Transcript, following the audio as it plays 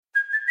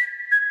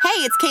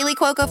Hey, it's Kaylee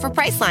Cuoco for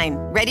Priceline.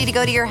 Ready to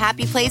go to your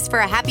happy place for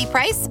a happy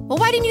price? Well,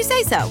 why didn't you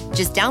say so?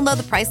 Just download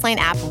the Priceline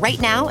app right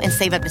now and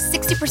save up to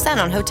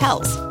 60% on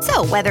hotels.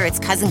 So whether it's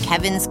Cousin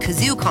Kevin's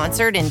Kazoo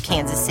Concert in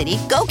Kansas City,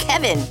 go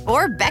Kevin,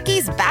 or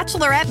Becky's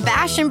Bachelorette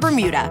Bash in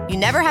Bermuda, you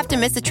never have to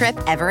miss a trip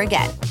ever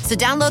again. So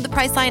download the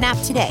Priceline app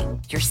today.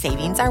 Your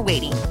savings are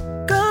waiting.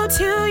 Go to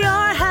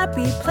your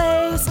happy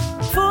place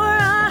for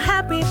a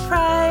happy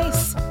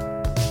price.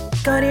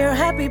 Go to your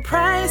happy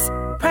price,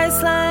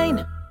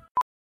 Priceline.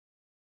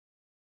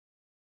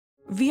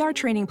 VR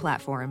training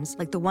platforms,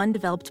 like the one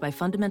developed by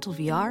Fundamental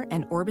VR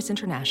and Orbis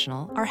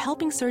International, are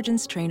helping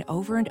surgeons train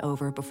over and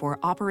over before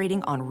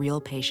operating on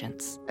real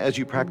patients. As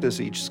you practice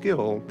each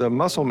skill, the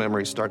muscle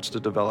memory starts to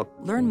develop.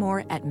 Learn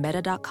more at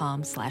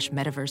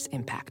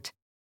meta.com/metaverseimpact.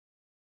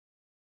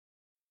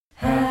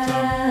 Handsome,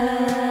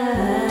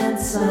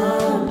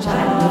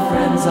 chatting with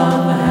friends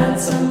on the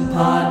Handsome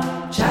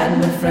Pod. Chatting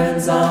with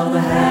friends on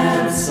the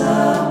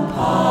Handsome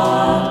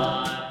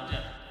Pod.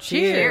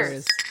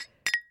 Cheers.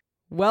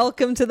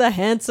 Welcome to the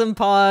Handsome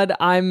Pod.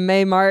 I'm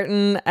May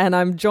Martin, and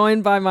I'm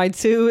joined by my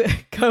two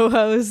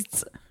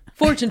co-hosts,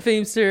 Fortune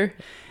Feemster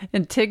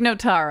and Tig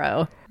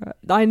Notaro.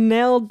 I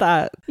nailed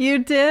that. You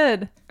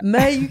did.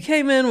 May, you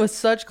came in with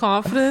such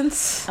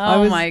confidence.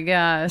 Oh my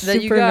gosh.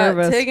 That you got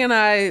nervous. Tig and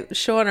I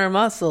showing our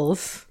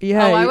muscles.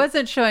 Yeah. I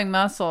wasn't showing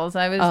muscles.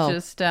 I was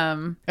just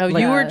you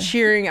were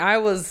cheering. I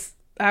was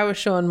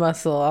showing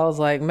muscle. I was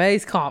like,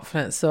 May's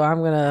confident, so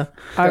I'm gonna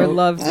I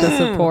loved the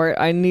support.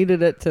 I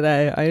needed it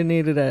today. I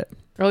needed it.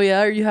 Oh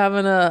yeah, are you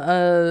having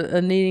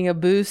a needing a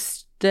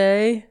boost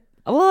day?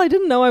 Well, I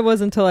didn't know I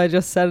was until I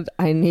just said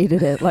I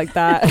needed it like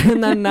that.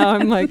 And then now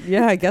I'm like,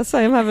 yeah, I guess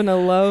I am having a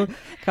low.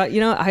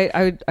 You know,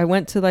 I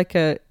went to like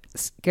a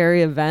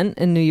scary event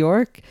in New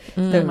York.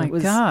 Oh my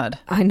God.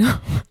 I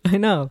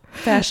know.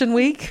 Fashion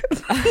Week?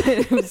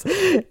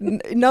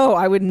 No,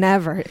 I would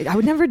never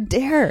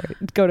dare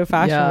go to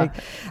Fashion Week.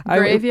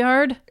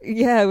 Graveyard?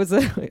 It was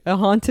a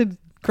haunted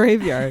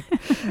graveyard.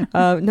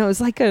 No, it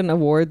was like an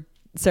award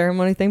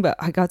ceremony thing, but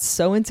I got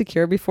so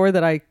insecure before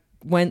that I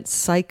went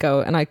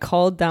psycho and I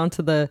called down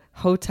to the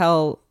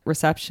hotel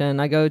reception.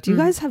 I go, do you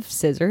guys have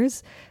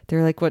scissors?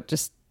 They're like, what,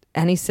 just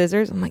any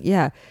scissors? I'm like,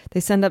 yeah. They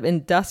send up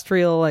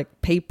industrial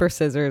like paper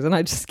scissors, and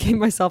I just gave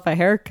myself a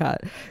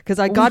haircut because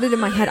I got it in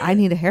my head, I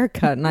need a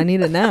haircut and I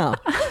need it now.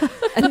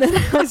 And then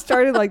I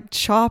started like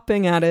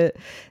chopping at it,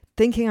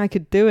 thinking I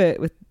could do it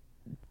with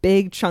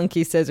big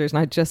chunky scissors, and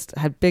I just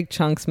had big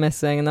chunks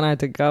missing, and then I had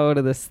to go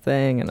to this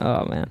thing, and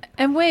oh man.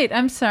 And wait,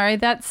 I'm sorry,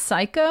 that's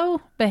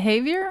psycho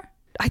behavior?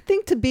 I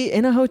think to be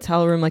in a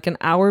hotel room like an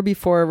hour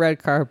before a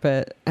red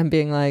carpet and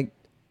being like,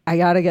 I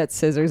gotta get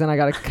scissors and I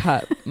gotta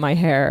cut my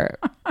hair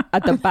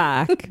at the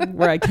back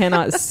where I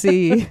cannot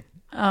see.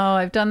 Oh,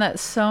 I've done that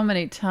so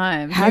many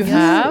times. Have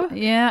you?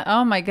 Yeah.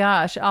 Oh my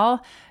gosh.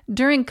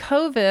 During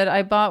COVID,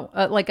 I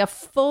bought like a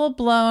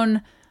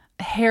full-blown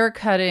hair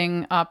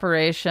cutting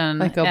operation,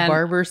 like a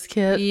barber's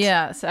kit.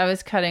 Yes, I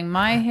was cutting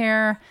my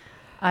hair.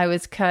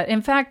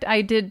 In fact,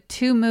 I did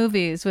 2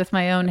 movies with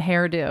my own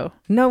hairdo.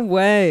 No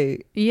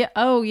way. Yeah.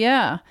 Oh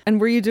yeah.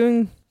 And were you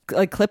doing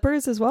like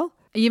clippers as well?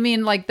 You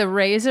mean like the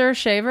razor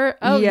shaver?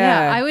 Oh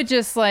yeah. I would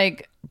just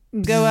like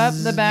go up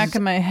the back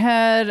of my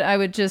head. I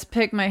would just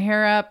pick my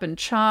hair up and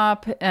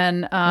chop.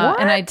 And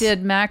I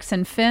did Max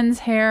and Finn's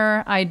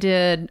hair. I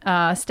did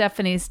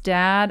Stephanie's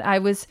dad.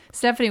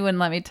 Stephanie wouldn't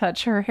let me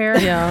touch her hair.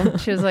 Yeah.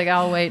 She was like,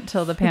 I'll wait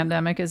till the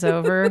pandemic is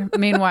over.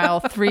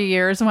 Meanwhile, 3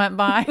 years went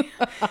by.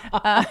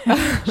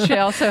 She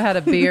also had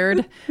a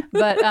beard.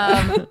 But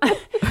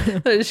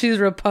she's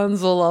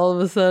Rapunzel all of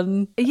a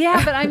sudden.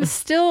 Yeah, but I'm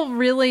still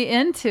really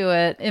into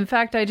it. In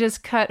fact, I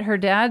just cut her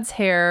dad's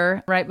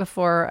hair right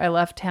before I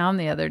left town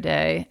the other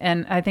day,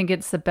 and I think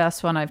it's the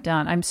best one I've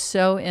done. I'm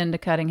so into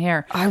cutting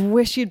hair. I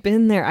wish you'd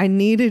been there. I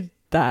needed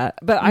that,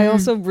 but I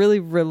also really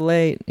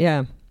relate.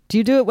 Yeah. Do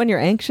you do it when you're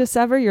anxious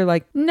ever? You're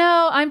like,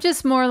 no, I'm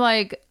just more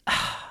like,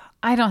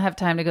 I don't have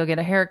time to go get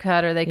a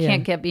haircut, or they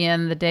can't get me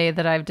in the day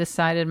that I've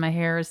decided my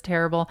hair is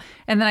terrible.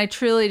 And then I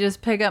truly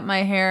just pick up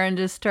my hair and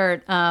just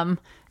start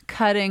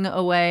cutting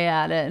away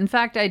at it. In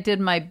fact, I did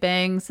my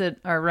bangs that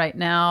are right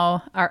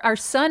now. Our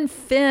son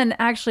Finn,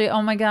 actually,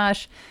 oh my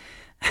gosh,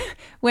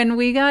 when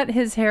we got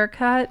his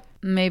haircut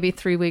maybe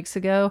 3 weeks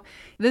ago,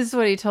 this is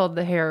what he told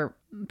the hair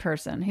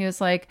person. He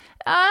was like,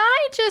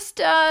 I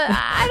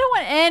don't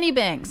want any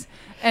bangs.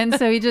 And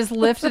so he just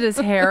lifted his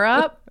hair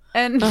up,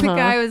 and the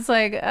guy was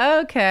like,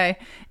 okay.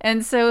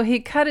 And so he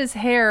cut his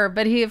hair,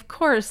 but he of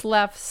course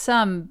left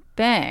some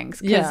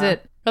bangs because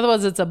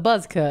otherwise it's a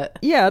buzz cut.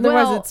 Yeah,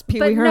 otherwise it's Pee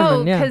Wee Herman.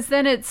 No, because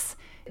then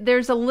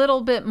there's a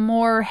little bit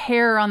more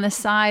hair on the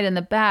side and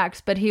the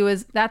backs, but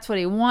that's what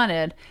he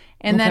wanted.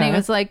 And then he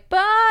was like,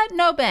 but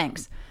no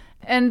bangs.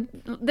 And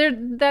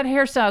that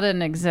hairstyle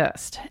didn't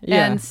exist.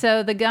 Yeah. And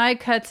so the guy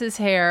cuts his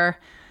hair,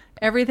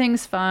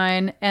 everything's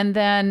fine. And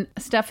then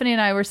Stephanie and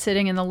I were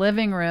sitting in the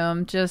living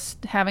room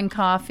just having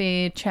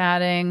coffee,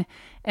 chatting.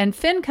 And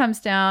Finn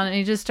comes down and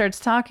he just starts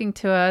talking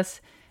to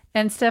us.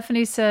 And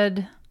Stephanie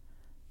said,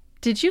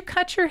 did you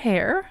cut your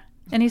hair?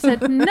 And he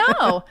said,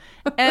 no.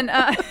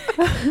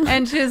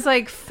 And she was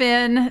like,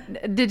 Finn,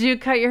 did you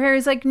cut your hair?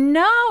 He's like,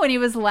 no. And he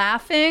was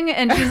laughing.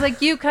 And she's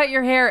like, you cut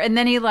your hair. And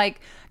then he like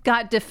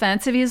got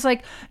defensive. He's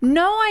like,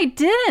 no, I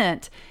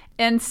didn't.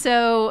 And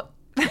so,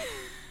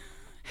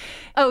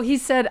 he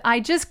said, I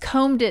just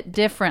combed it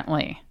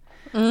differently.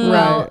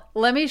 Well,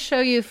 let me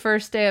show you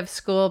first day of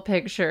school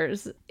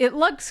pictures. It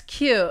looks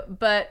cute,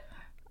 but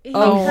he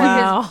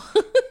wow.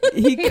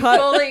 He cut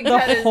fully the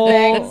cut his whole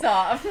bangs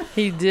off.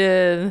 He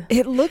did.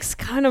 It looks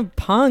kind of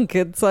punk.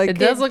 It's like It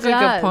does look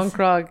like a punk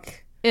rock.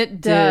 It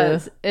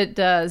does. It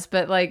does.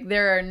 But like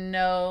there are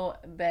no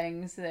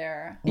bangs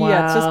there. Wow.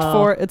 Yeah, it's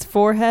just it's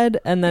forehead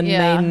and then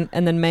Yeah.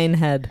 main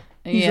head.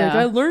 He's like,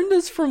 I learned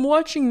this from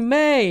watching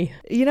May.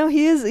 You know,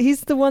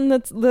 he's the one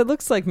that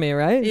looks like me,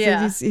 right?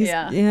 Yeah, So he's,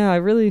 yeah.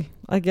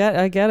 I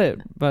get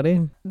it,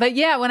 buddy. But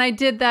yeah, when I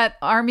did that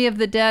Army of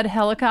the Dead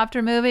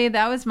helicopter movie,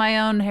 that was my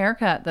own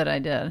haircut that I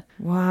did.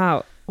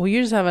 Wow. Well,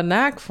 you just have a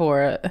knack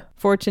for it.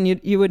 Fortune,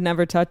 you would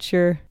never touch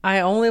your... I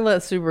only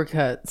let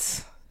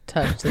Supercuts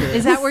touch this.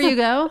 Is that where you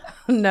go?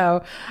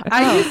 No.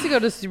 I used to go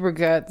to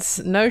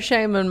Supercuts. No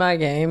shame in my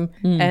game.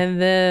 And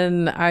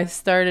then I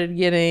started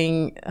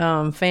getting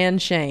fan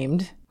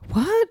shamed.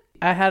 What?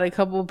 I had a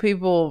couple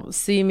people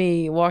see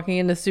me walking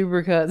into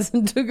Supercuts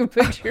and took a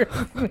picture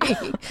of me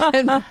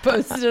and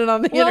posted it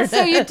on the Well, internet.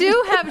 so you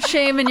do have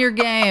shame in your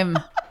game.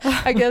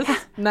 I guess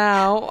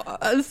now.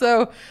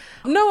 So,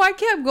 no, I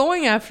kept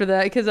going after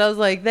that because I was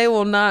like, they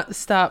will not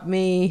stop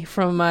me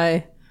from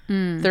my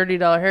 $30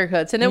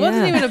 haircuts. And it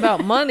wasn't even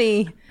about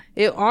money.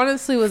 It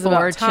honestly was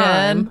about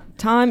time.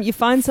 Time, you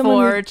find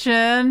someone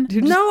Fortune. who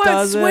just No, I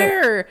does it.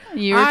 swear.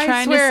 You're I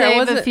trying swear, to I save a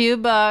wasn't- few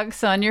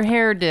bucks on your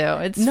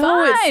hairdo. It's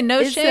No, it's- fine. No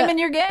it's shame a- in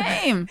your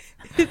game.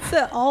 It's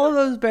that all of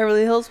those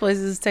Beverly Hills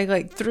places take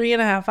like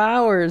 3.5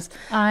 hours.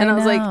 I And I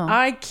was like, know.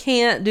 I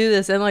can't do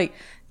this. And like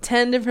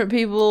 10 different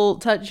people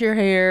touch your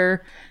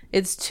hair.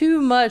 It's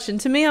too much.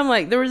 And to me, I'm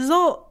like, the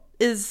result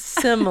is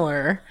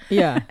similar.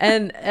 Yeah.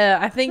 And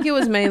I think it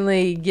was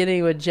mainly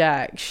getting with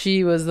Jack.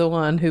 She was the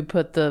one who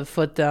put the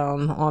foot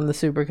down on the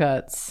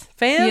Supercuts.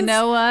 Fans, You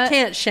know what?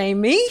 Can't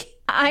shame me.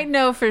 I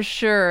know for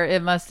sure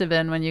it must have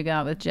been when you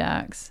got with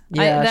Jax.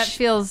 Yeah, That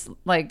feels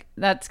like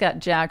that's got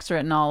Jax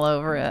written all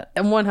over it.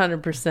 And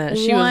 100%.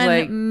 She 1 was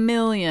like,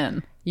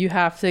 million. you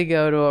have to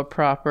go to a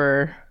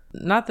proper,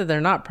 not that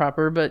they're not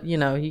proper, but you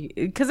know,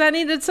 because I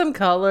needed some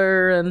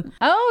color and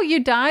Oh,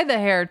 you dye the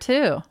hair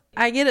too.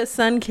 I get it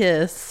sun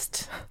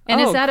kissed. And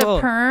Oh, is that cool.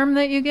 a perm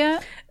that you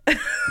get?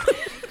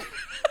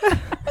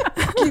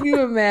 Can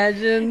you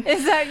imagine?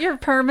 Is that your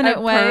permanent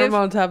A wave? perm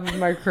on top of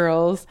my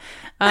curls.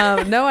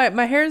 No,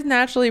 my hair is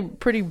naturally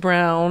pretty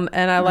brown,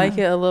 and I like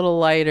it a little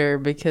lighter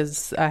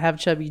because I have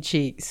chubby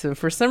cheeks. So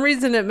for some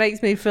reason, it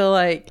makes me feel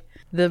like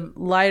the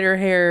lighter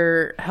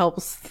hair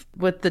helps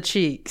with the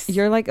cheeks.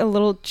 You're like a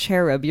little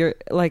cherub. You're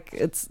like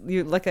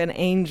an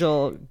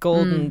angel,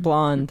 golden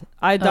blonde.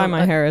 I dye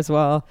my hair as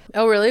well.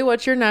 Oh, really?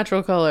 What's your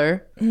natural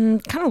color?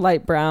 Kind of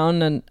light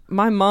brown. And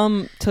my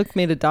mom took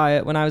me to dye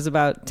it when I was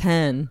about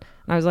 10.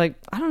 And I was like,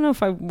 I don't know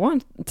if I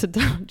want to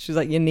dye. She's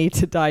like, you need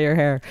to dye your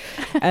hair.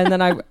 And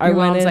then I Your went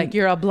mom's in. like,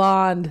 you're a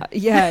blonde.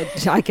 Yeah,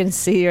 I can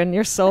see in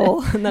your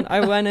soul. And then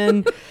I went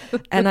in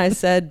and I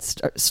said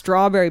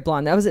strawberry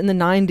blonde. That was in the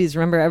 90s.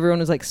 Remember, everyone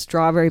was like,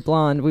 strawberry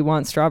blonde. We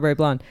want strawberry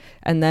blonde.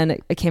 And then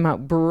it came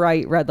out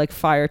bright red, like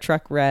fire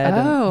truck red.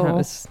 And that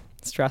was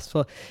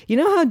stressful. You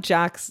know how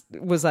Jax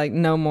was like,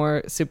 no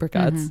more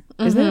supercuts?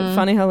 Isn't it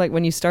funny how like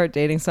when you start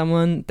dating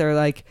someone, they're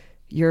like,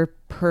 you're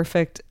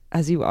perfect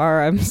as you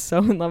are. I'm so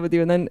in love with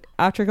you. And then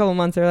after a couple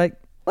months, they're like,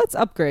 let's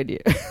upgrade you.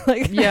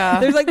 Like,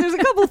 Yeah. there's a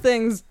couple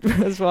things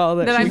as well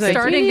that I'm she's like,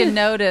 starting to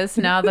notice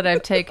now that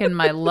I've taken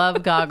my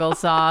love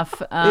goggles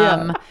off.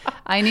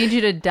 I need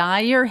you to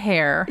dye your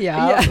hair.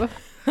 Yeah.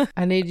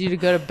 I need you to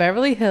go to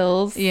Beverly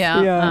Hills.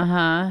 Yeah. Yeah.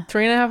 Uh-huh.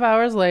 3.5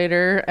 hours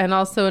later, and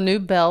also a new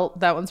belt.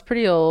 That one's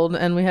pretty old,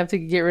 and we have to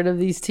get rid of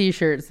these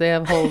t-shirts. They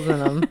have holes in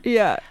them.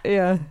 Yeah.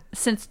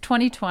 Since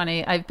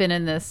 2020, I've been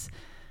in this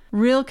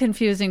real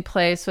confusing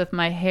place with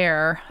my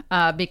hair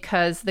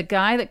because the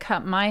guy that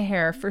cut my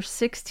hair for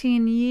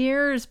 16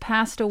 years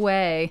passed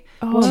away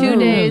 2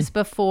 days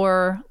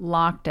before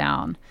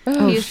lockdown.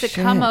 He used to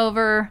come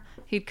over.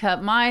 He'd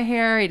cut my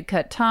hair. He'd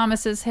cut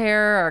Thomas's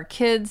hair, our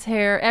kids'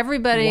 hair,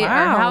 everybody,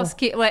 our Wow.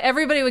 housekeeper, like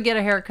everybody would get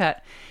a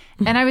haircut.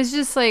 And I was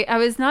just like, I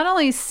was not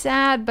only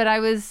sad, but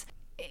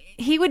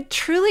he would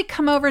truly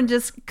come over and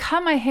just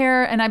cut my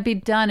hair and I'd be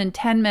done in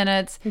 10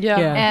 minutes. Yeah.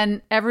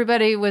 And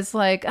everybody was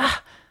like,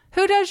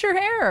 who does your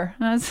hair?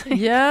 And I was like,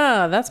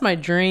 Yeah, that's my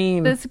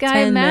dream. this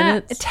guy, 10 Matt,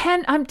 minutes.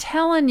 10, I'm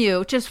telling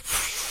you, just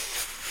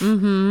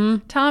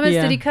Thomas,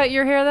 Yeah. did he cut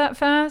your hair that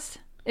fast?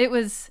 It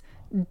was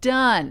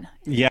done.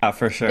 Yeah,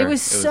 for sure. It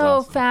was so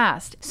awesome.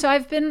 fast. So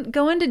I've been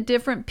going to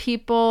different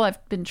people.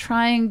 I've been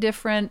trying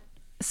different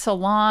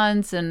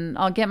salons and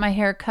I'll get my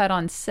hair cut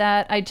on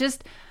set. I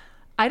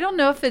don't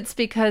know if it's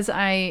because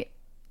I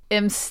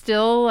am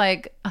still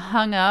like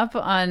hung up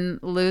on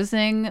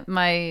losing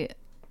my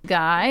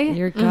guy.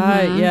 Your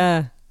guy,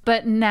 yeah.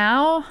 But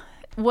now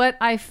what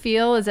I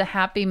feel is a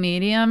happy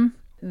medium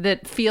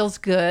that feels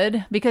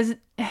good, because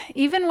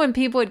even when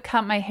people would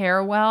cut my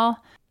hair well,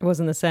 It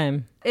wasn't the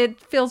same. it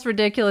feels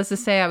ridiculous to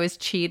say I was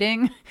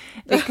cheating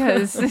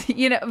because,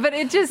 but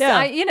it just,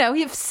 Yeah. you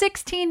have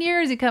 16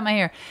 years you cut my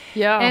hair.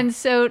 Yeah. And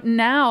so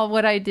now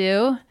what I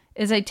do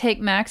is I take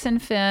Max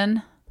and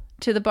Finn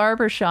to the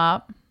barber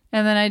shop,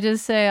 and then I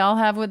just say, I'll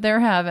have what they're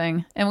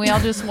having. And we all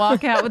just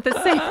walk out with the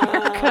same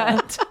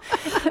haircut.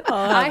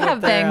 I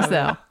have bangs,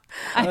 though.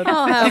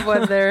 I'll have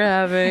what they're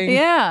having.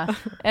 Yeah.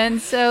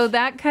 And so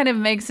that kind of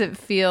makes it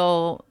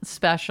feel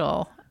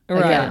special.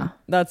 Right. again.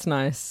 That's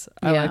nice.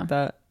 I Yeah. like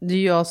that. Do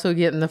you also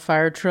get in the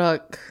fire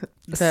truck?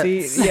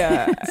 Seat,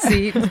 yeah.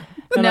 Seat.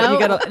 No,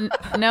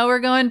 we're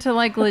going to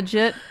like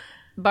legit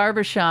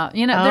barbershop.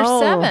 There's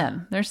Oh.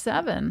 7. There's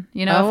 7.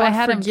 If Oh, I I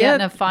had them forget. get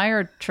in a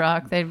fire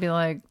truck, they'd be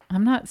like,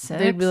 I'm not 6.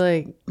 They'd be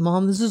like,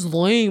 Mom, this is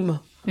lame.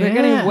 They're Yeah.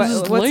 getting This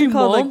is what's lame, it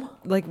called? Mom.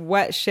 Like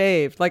wet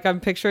shaved. Like I'm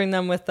picturing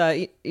them with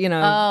the,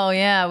 Oh,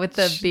 yeah, with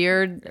the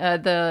beard,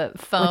 the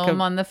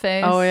foam on the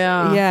face. Oh,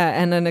 yeah.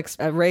 yeah, and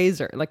a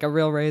razor, like a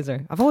real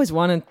razor. I've always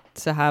wanted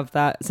to have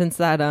that since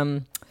that,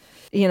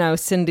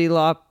 Cindy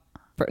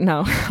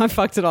no, I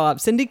fucked it all up.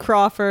 Cindy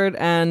Crawford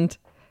and,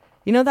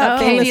 that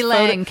famous Katie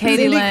Lang, Katie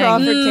Cindy Lang.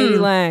 Crawford, Katie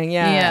Lang,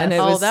 yeah. Yes. And it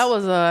Oh, that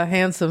was a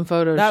handsome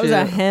photo that shoot. was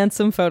a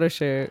handsome photo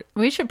shoot.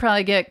 We should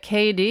probably get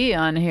KD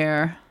on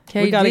here.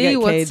 KD, We gotta get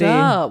what's KD.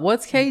 up?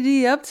 What's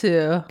KD up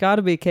to?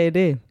 Gotta be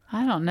KD.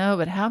 I don't know,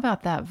 but how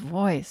about that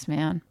voice,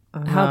 man?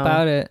 How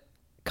about it?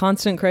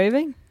 Constant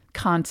craving?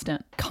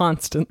 Constant.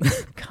 Constant.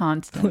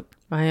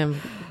 I am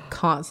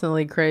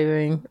constantly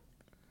craving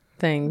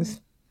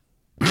things.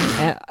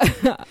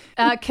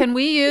 Can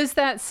we use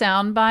that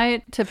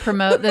soundbite to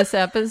promote this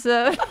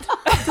episode?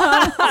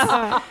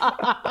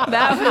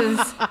 That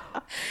was,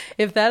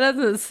 If that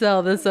doesn't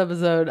sell this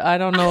episode, I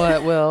don't know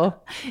what will.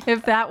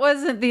 if that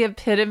wasn't the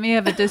epitome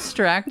of a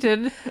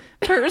distracted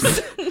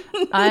person.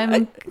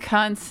 I'm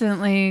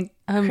constantly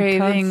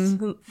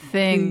craving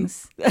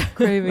things.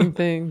 Craving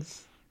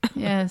things.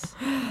 Yes.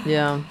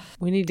 Yeah.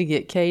 We need to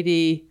get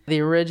Katie, the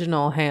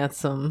original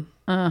handsome.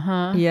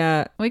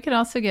 Yeah. We could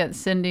also get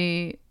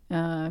Cindy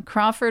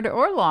Crawford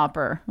or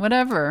Lauper,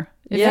 whatever.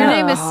 If Yeah. your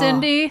name is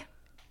Cindy,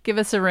 give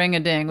us a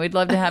ring-a-ding. We'd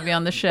love to have you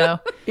on the show.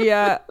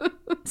 Yeah.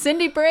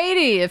 Cindy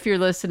Brady, if you're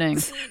listening.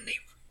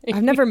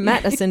 I've never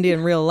met a Cindy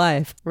in real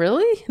life.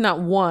 Really?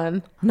 Not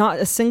one. Not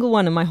a single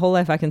one in my whole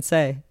life, I can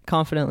say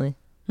confidently.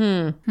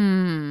 There's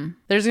going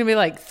to be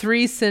like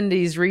 3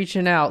 Cindys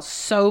reaching out,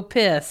 so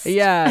pissed.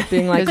 Yeah,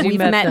 being like, 'Cause you we've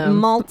met met them."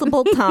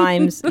 multiple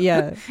times.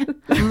 Yeah.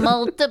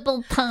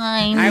 Multiple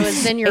times. I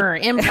was in your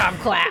improv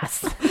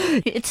class.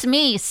 It's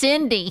me,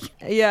 Cindy.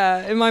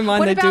 Yeah. In my mind,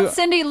 What they about do.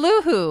 Cindy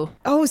Lou Who?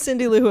 Oh,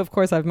 Cindy Lou, who of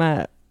course I've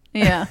met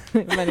Yeah.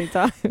 many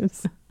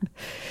times.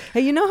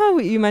 Hey, you know how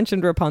you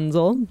mentioned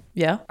Rapunzel?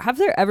 Yeah. Have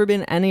there ever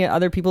been any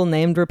other people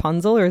named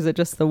Rapunzel, or is it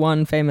just the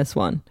one famous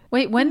one?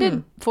 Wait, when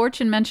did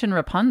Fortune mention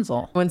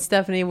Rapunzel? When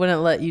Stephanie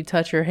wouldn't let you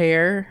touch her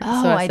hair.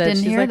 Oh, so I said, didn't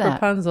she's hear like that.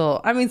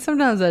 Rapunzel. I mean,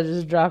 sometimes I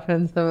just drop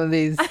in some of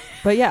these.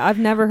 But yeah, I've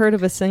never heard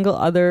of a single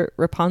other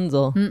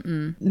Rapunzel.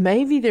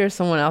 Maybe there's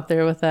someone out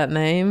there with that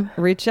name.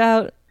 Reach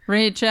out.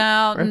 Reach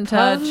out and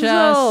touch Rapunzel,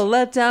 us.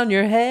 let down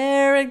your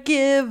hair and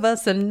give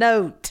us a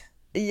note.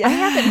 Yeah. I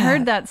haven't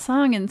heard that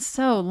song in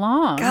so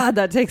long. God,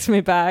 that takes me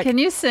back. Can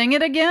you sing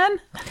it again?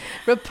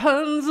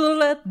 Rapunzel,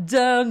 let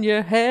down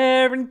your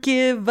hair and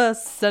give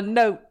us a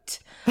note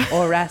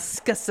or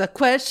ask us a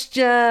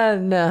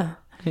question. Yeah.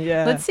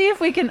 Let's see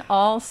if we can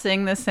all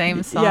sing the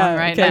same song Yeah,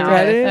 right okay, now.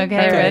 ready? Okay,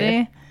 Okay.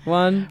 ready?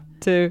 1,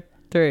 2,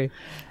 3.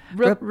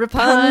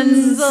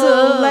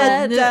 Rapunzel,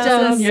 let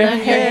down your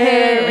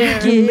hair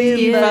and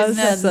give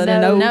us a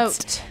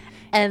note.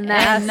 And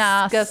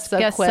ask us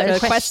a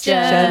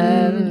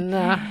question.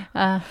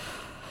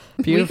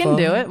 We can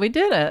do it. We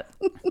did it.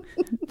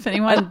 If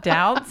anyone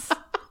doubts,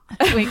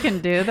 we can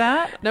do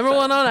that. Number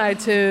 1 on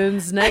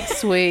iTunes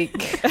next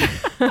week.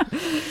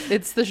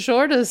 It's the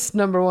shortest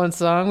number 1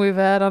 song we've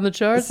had on the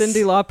charts.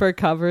 Cyndi Lauper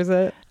covers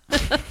it.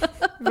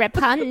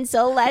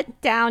 Rapunzel,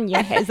 let down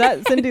your hair. Is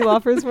that Cyndi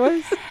Lauper's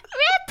voice?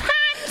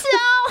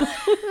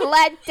 Rapunzel,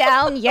 let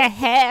down your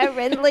hair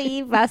and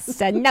leave us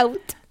a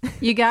note.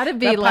 You got to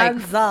be like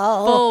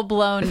Rapunzel.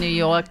 full-blown New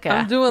Yorker.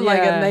 I'm doing like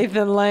Yeah. a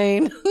Nathan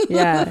Lane.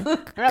 Yeah.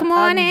 Come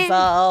on in.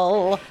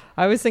 Rapunzel.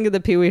 I was thinking the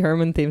Pee Wee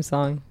Herman theme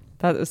song.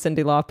 That was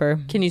Cyndi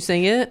Lauper. Can you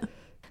sing it?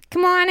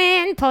 Come on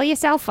in. Pull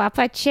yourself up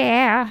a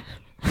chair.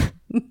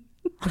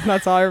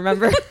 That's all I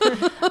remember.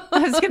 I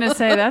was going to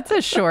say, that's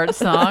a short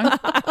song.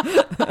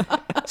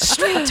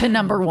 Straight to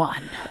number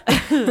 1.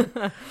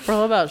 We're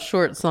all about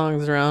short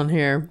songs around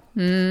here.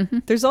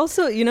 There's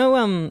also,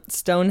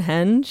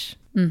 Stonehenge.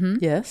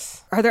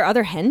 Yes. Are there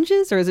other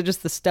henges, or is it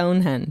just the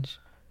Stonehenge?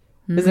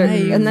 Is there?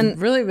 Hey, And then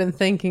really been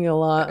thinking a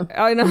lot.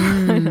 I know,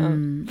 I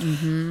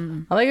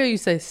know. I like how you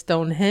say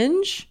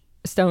Stonehenge.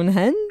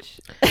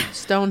 Stonehenge.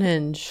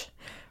 Stonehenge.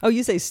 Oh,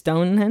 you say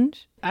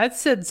Stonehenge. I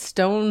said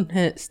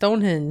Stonehenge.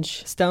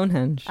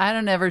 Stonehenge. I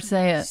don't ever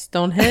say it.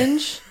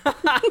 Stonehenge.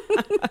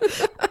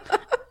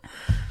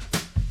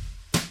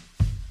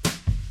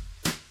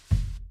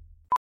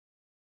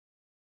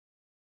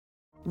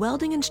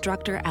 Welding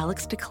instructor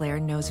Alex DeClaire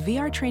knows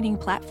VR training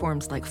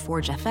platforms like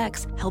Forge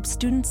FX help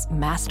students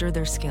master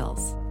their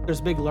skills. There's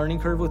a big learning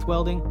curve with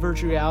welding.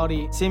 Virtual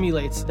reality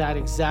simulates that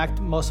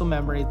exact muscle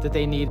memory that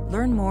they need.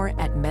 Learn more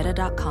at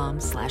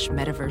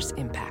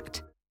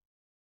meta.com/metaverseimpact.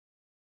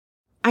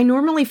 I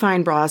normally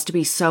find bras to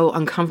be so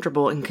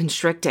uncomfortable and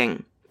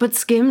constricting, but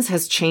Skims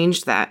has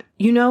changed that.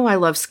 You know I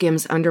love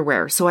Skims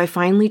underwear, so I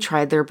finally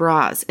tried their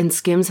bras, and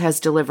Skims has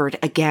delivered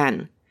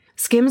again.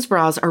 Skims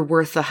bras are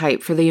worth the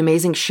hype for the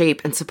amazing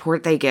shape and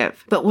support they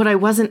give, but what I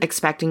wasn't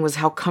expecting was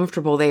how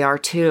comfortable they are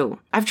too.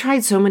 I've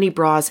tried so many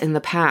bras in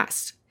the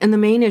past, and the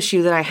main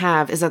issue that I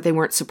have is that they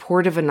weren't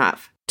supportive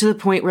enough, to the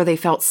point where they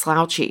felt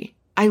slouchy.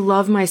 I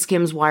love my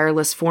Skims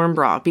wireless form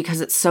bra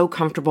because it's so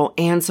comfortable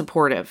and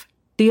supportive.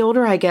 The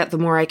older I get, the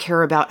more I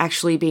care about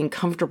actually being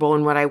comfortable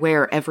in what I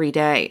wear every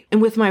day.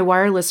 And with my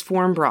wireless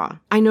form bra,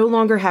 I no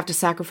longer have to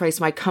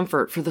sacrifice my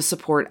comfort for the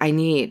support I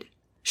need.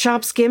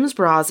 Shop Skims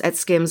bras at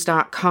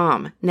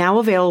skims.com, now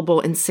available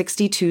in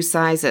 62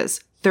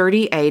 sizes,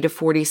 30A to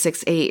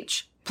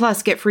 46H.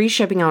 Plus, get free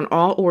shipping on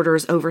all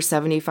orders over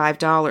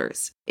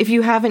 $75. If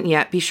you haven't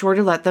yet, be sure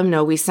to let them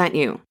know we sent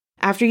you.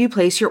 After you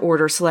place your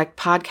order, select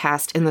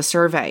podcast in the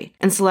survey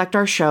and select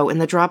our show in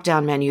the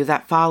drop-down menu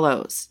that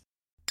follows.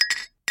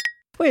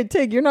 Wait,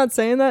 Tig, you're not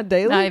saying that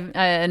daily?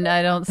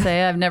 I don't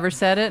say. I've never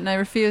said it, and I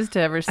refuse to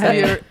ever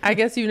say it. I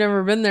guess you've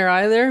never been there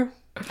either.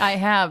 I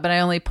have, but I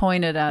only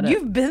pointed at it.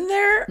 You've been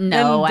there?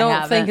 No, and I don't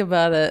haven't. think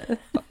about it.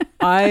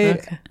 I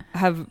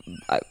have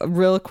a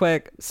real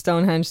quick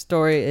Stonehenge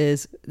story.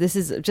 This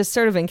is just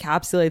sort of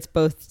encapsulates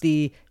both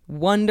the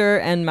wonder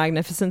and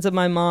magnificence of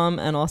my mom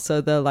and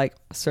also the like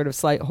sort of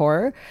slight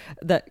horror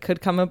that could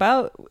come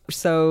about.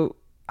 So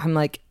I'm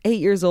like 8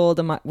 years old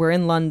and we're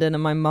in London,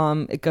 and my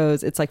mom,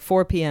 it's like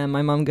 4 p.m.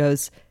 My mom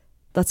goes,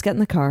 "Let's get in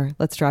the car.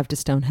 Let's drive to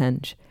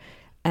Stonehenge."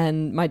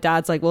 And my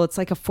dad's like, "Well, it's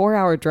like a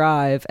 4-hour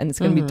drive and it's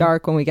going to be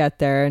dark when we get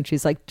there." And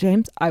she's like,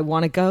 "James, I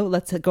want to go.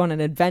 Let's go on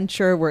an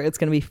adventure where it's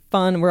going to be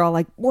fun." We're all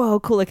like, "Whoa,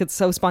 cool." Like, it's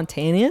so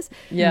spontaneous.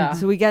 Yeah.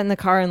 So we get in the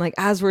car, and like,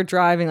 as we're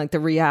driving, like the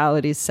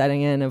reality's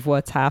setting in of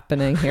what's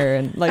happening here.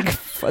 And like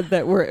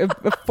that we're a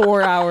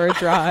 4-hour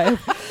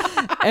drive.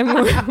 And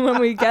when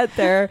we get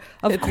there,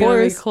 of it's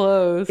course,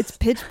 close. It's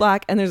pitch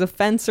black and there's a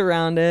fence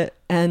around it.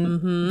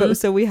 And but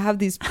so we have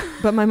these,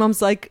 but my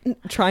mom's like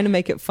trying to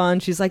make it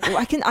fun. She's like, well,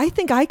 I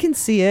think I can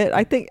see it.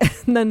 I think,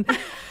 and then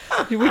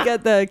we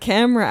get the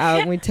camera out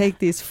and we take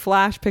these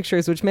flash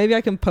pictures, which maybe I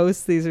can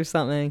post these or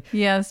something.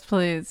 Yes,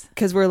 please.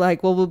 Because we're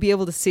like, well, we'll be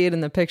able to see it in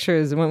the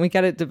pictures. And when we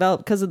get it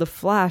developed, because of the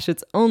flash,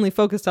 it's only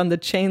focused on the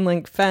chain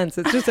link fence.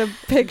 It's just a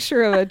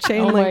picture of a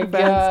chain link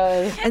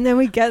fence. And then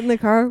we get in the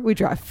car, we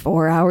drive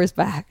 4 hours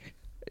back.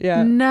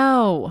 Yeah.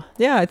 No.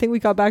 Yeah, I think we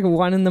got back at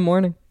 1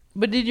 a.m.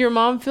 But did your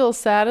mom feel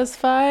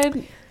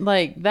satisfied?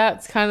 Like,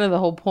 that's kind of the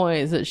whole point,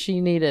 is that she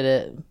needed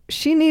it.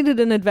 She needed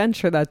an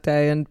adventure that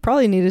day and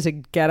probably needed to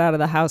get out of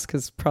the house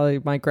because probably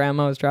my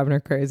grandma was driving her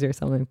crazy or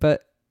something.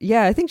 But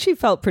yeah, I think she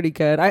felt pretty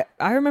good. I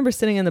remember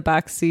sitting in the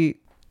back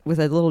seat with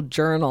a little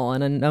journal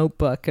and a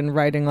notebook and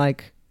writing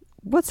like,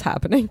 what's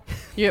happening?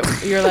 You're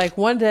like,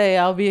 one day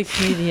I'll be a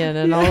comedian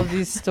and all of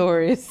these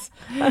stories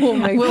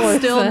will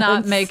still sense.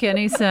 not make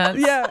any sense.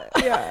 Yeah.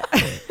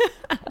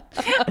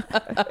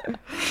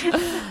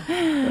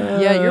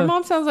 Yeah, your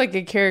mom sounds like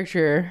a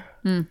character.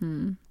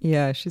 Mm-hmm.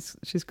 Yeah,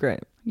 she's great.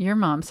 Your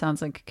mom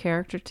sounds like a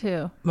character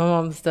too. My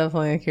mom's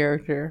definitely a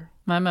character.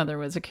 My mother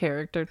was a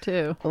character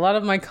too. A lot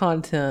of my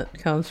content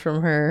comes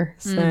from her.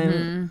 Same.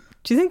 Mm-hmm.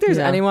 Do you think there's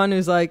anyone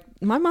who's like,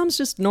 my mom's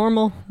just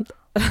normal?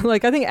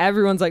 Like, I think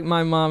everyone's like,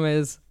 my mom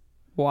is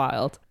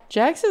wild.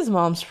 Jax's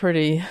mom's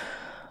pretty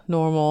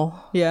normal.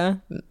 Yeah.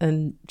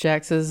 And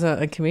Jax is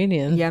a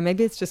comedian. Yeah,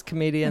 maybe it's just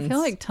comedians. I feel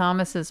like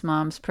Thomas's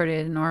mom's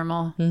pretty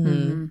normal.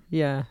 Mm-hmm.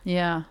 Yeah.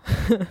 Yeah.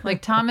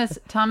 Like Thomas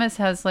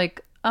has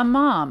like a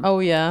mom. Oh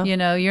yeah. You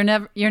know, you're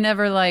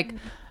never like,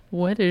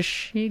 what is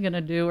she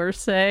gonna do or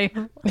say?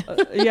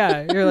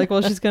 Yeah. You're like,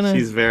 well,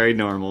 she's very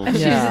normal.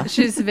 Yeah.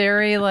 She's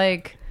very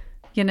like,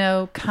 you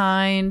know,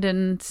 kind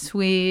and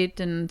sweet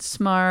and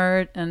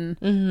smart and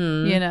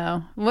you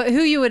know,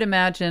 who you would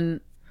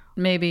imagine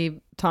maybe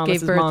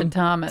Thomas's gave birth mom to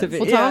Thomas.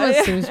 Well,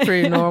 Thomas seems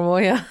pretty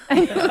normal, yeah.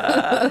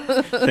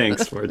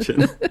 Thanks, Fortune.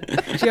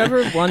 Do you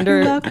ever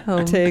wonder,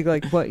 Tig,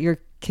 like what your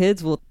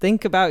kids will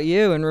think about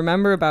you and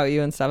remember about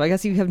you and stuff? I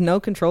guess you have no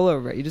control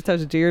over it. You just have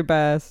to do your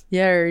best.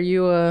 Yeah, are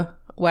you a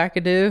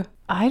wackadoo?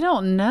 I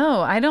don't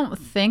know. I don't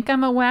think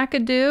I'm a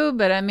wackadoo,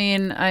 but I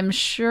mean, I'm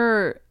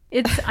sure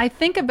I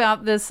think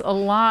about this a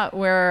lot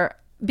where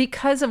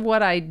because of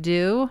what I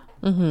do,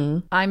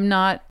 I'm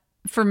not,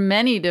 for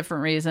many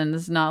different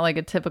reasons, not like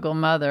a typical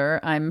mother.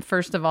 I'm,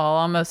 first of all,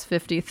 almost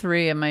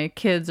 53 and my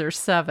kids are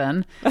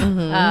 7. You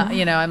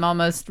know, I'm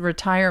almost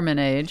retirement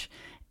age.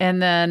 And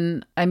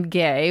then I'm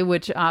gay,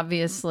 which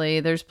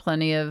obviously there's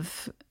plenty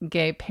of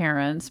gay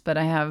parents, but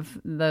I have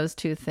those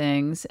two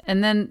things.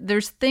 And then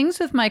there's things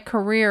with my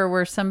career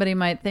where somebody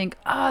might think,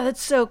 oh,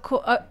 that's so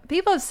cool.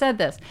 People have said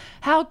this.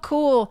 How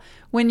cool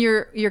when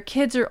your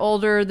kids are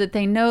older, that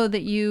they know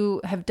that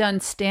you have done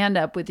stand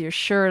up with your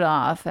shirt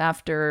off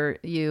after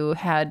you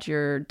had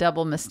your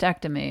double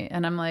mastectomy.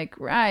 And I'm like,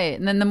 right.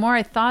 And then the more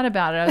I thought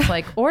about it, I was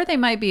like, or they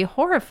might be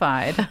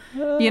horrified.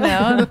 You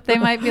know, they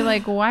might be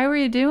like, why were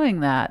you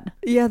doing that?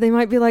 Yeah, they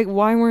might be like,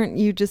 why weren't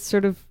you just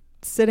sort of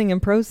sitting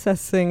and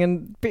processing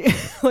and be,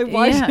 like,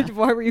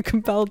 why were you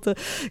compelled to?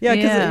 Yeah,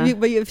 because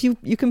but if you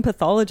can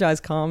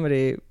pathologize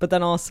comedy, but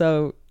then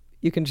also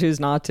you can choose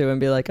not to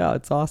and be like, oh,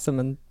 it's awesome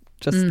and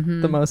just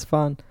the most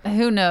fun.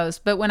 Who knows?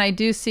 But when I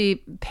do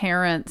see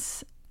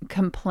parents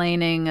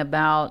complaining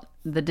about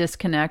the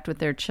disconnect with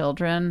their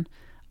children,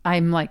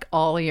 I'm like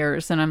all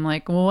ears, and I'm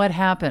like, well, what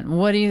happened?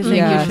 What do you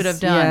think you should have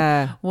done?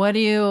 Yeah. What do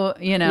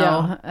you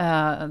know,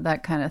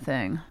 that kind of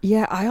thing.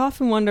 Yeah, I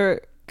often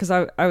wonder, because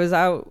I was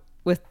out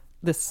with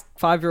this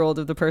 5-year-old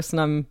of the person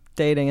I'm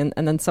dating,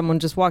 and then someone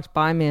just walked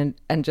by me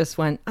and just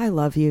went, I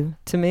love you,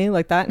 to me,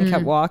 like that, and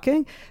kept walking.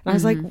 And I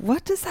was like,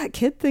 what does that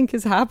kid think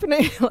is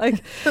happening?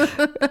 Like,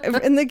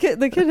 and the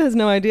kid has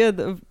no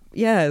idea.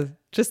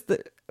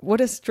 What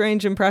a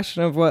strange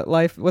impression of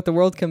what the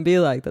world can be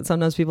like, that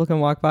sometimes people can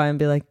walk by and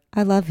be like,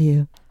 I love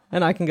you.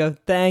 And I can go,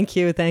 thank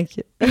you.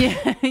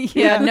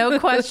 Yeah, no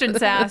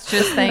questions asked,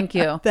 just thank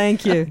you.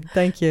 Thank you.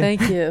 Thank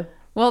you.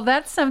 Well,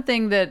 that's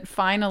something that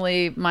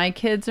finally my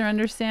kids are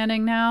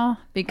understanding now,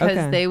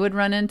 because they would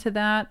run into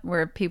that,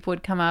 where people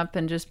would come up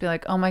and just be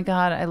like, oh my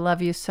God, I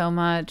love you so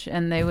much.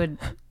 And they would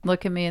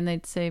look at me and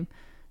they'd say,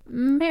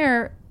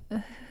 Mare,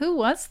 who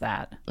was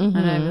that? And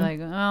I'd be like,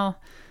 well,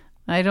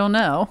 I don't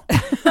know.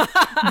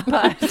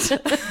 But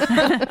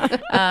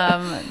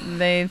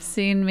they've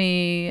seen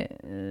me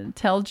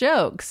tell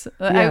jokes.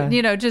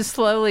 Just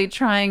slowly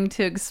trying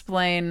to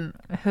explain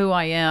who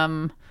I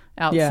am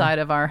outside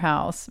of our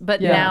house.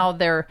 But now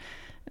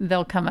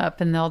they'll come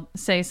up and they'll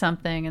say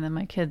something, and then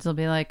my kids will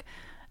be like,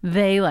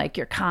 they like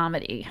your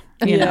comedy,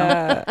 you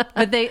know.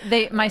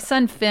 But my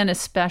son Finn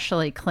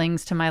especially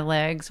clings to my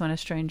legs when a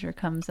stranger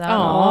comes up.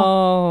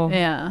 Oh,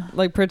 yeah,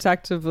 like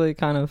protectively,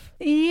 kind of.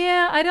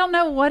 Yeah, I don't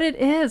know what it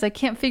is. I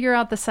can't figure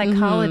out the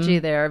psychology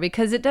there,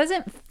 because it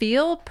doesn't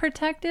feel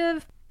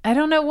protective. I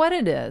don't know what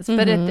it is,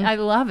 but I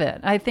love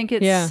it. I think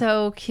it's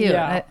so cute.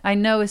 Yeah. I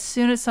know as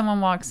soon as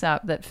someone walks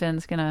up that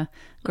Finn's gonna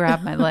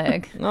grab my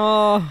leg.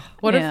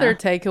 What if their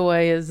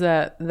takeaway is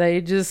that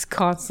they just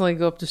constantly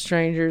go up to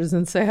strangers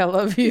and say I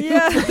love you?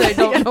 They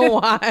don't know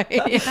why.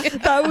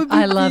 That would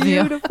be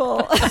beautiful.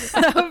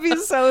 That would be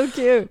so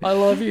cute. I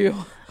love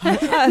you.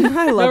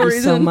 I love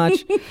you so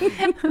much.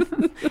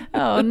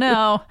 Oh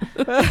no.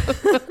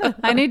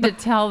 I need to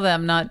tell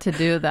them not to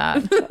do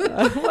that.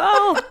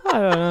 Well, I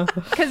don't know,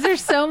 because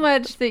there's so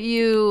much that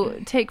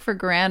you take for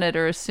granted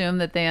or assume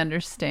that they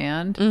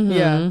understand.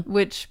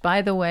 Which,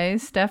 by the way,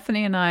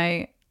 Stephanie and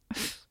I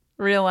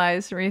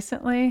realized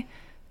recently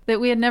that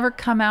we had never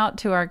come out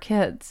to our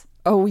kids.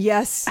 Oh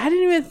yes, I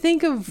didn't even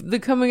think of the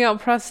coming out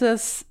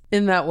process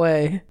in that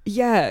way.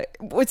 Yeah.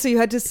 So you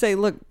had to say,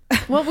 look.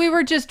 Well, we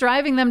were just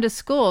driving them to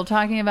school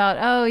talking about,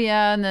 oh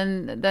yeah,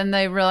 and then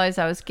they realized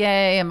I was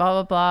gay and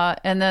blah blah blah,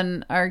 and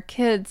then our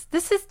kids,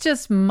 this is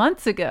just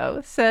months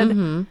ago,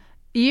 said,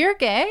 you're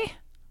gay?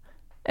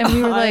 And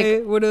we were like,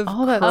 I would have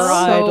that's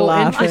so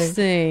laughing.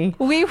 Interesting.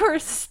 We were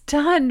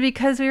stunned,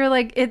 because we were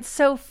like, it's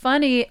so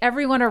funny.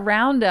 Everyone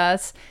around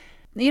us,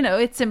 you know,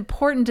 it's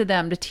important to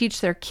them to teach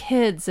their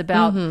kids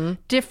about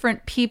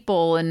different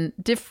people and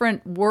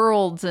different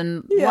worlds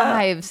and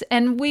lives.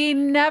 And we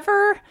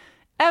never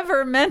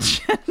ever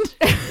mentioned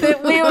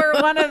that we were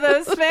one of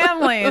those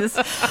families.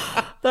 And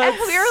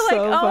we were like,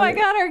 oh my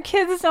God, our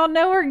kids don't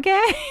know we're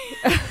gay.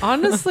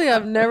 Honestly,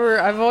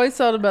 I've always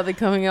thought about the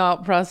coming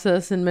out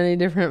process in many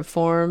different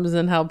forms,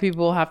 and how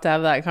people have to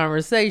have that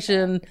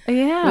conversation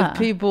with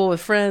people,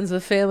 with friends,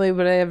 with family,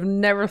 but I have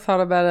never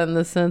thought about it in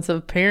the sense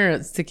of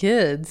parents to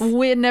kids.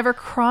 We had never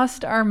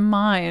crossed our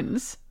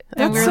minds.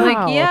 And we were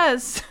like,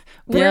 yes,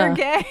 we're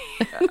gay.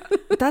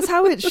 That's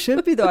how it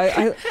should be, though.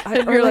 And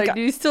you're like,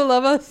 do you still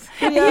love us?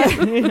 Yeah.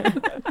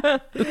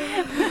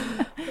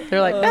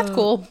 They're like, that's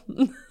cool.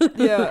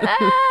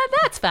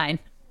 That's fine.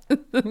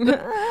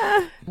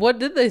 What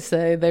did they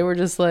say? They were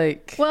just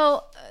like...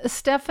 Well,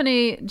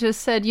 Stephanie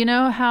just said, you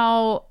know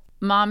how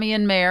Mommy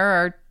and Mare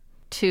are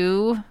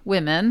two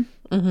women,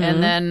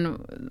 and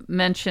then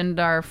mentioned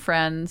our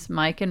friends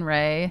Mike and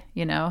Ray,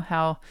 you know,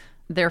 how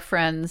their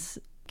friends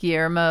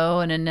Guillermo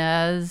and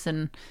Inez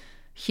and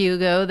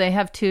Hugo, they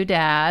have two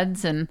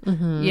dads, and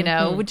you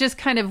know, we just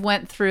kind of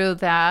went through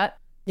that.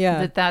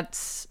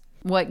 That's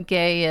what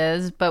gay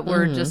is, but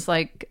we're just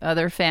like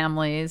other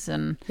families,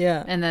 and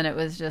then it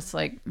was just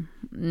like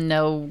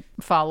no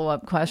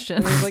follow-up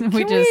questions. Like,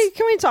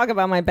 can we talk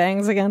about my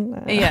bangs again?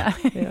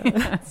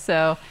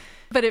 So,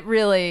 but it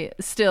really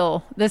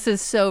still, this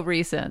is so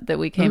recent that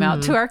we came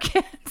out to our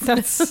kids.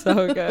 That's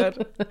so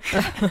good.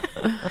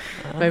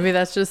 Maybe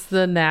that's just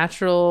the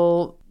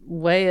natural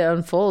way it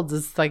unfolds.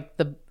 It's like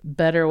the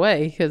better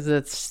way, because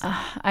it's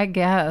I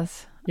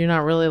guess You're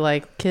not really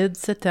like, kids,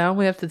 sit down.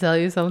 We have to tell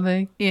you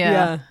something.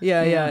 Yeah.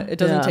 It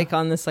doesn't take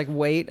on this like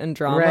weight and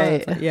drama.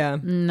 Right. Like, yeah.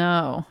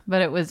 No,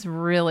 but it was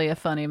really a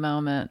funny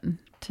moment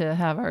to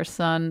have our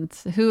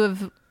sons, who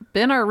have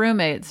been our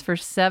roommates for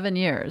 7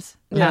 years,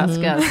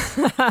 ask us,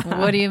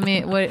 what do you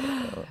mean? What?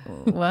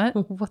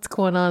 What's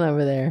going on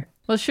over there?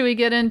 Well, should we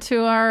get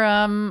into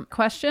our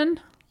question?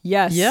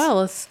 Yes. Yeah,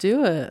 let's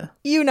do it.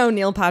 You know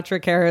Neil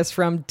Patrick Harris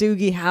from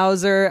Doogie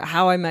Howser,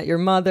 How I Met Your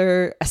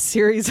Mother, a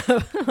series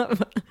of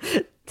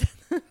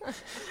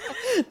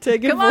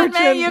taking Come on,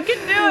 Fortune man, you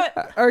can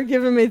do it. are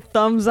giving me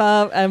thumbs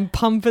up and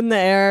pumping the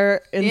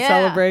air in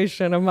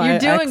celebration of my You're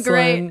doing excellent.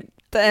 great.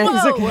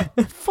 Thanks.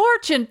 Whoa,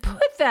 Fortune,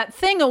 put that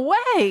thing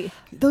away.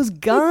 Those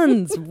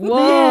guns.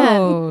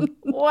 Whoa.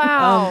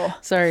 Wow.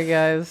 Sorry,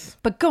 guys.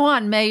 But go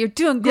on, May. You're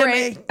doing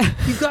great.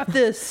 You got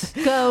this.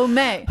 Go,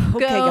 May. Go,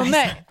 guys.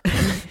 May.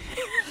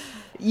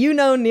 You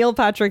know Neil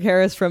Patrick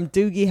Harris from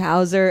Doogie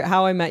Howser,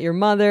 How I Met Your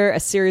Mother, a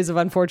series of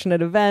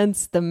unfortunate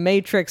events, The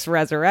Matrix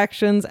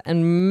Resurrections,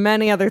 and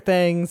many other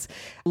things.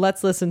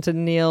 Let's listen to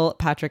Neil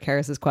Patrick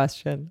Harris's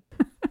question.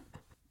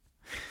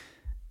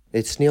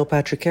 It's Neil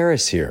Patrick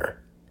Harris here.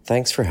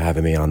 Thanks for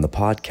having me on the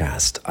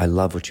podcast. I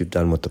love what you've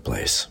done with the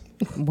place.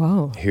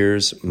 Whoa.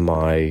 Here's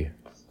my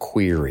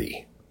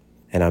query.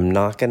 And I'm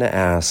not going to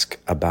ask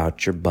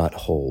about your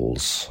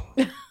buttholes.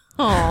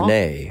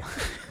 Nay,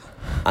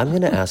 I'm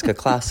going to ask a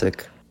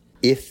classic.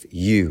 If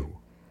you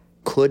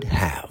could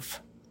have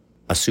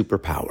a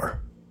superpower,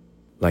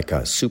 like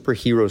a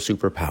superhero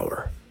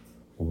superpower,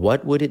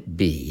 what would it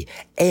be?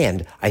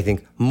 And I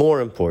think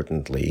more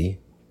importantly,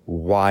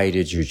 why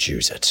did you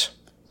choose it?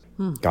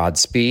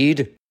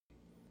 Godspeed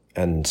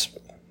and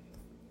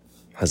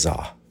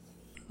huzzah.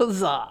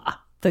 Huzzah.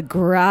 The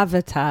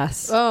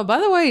gravitas. Oh, by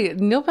the way,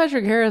 Neil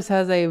Patrick Harris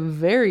has a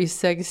very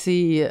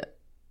sexy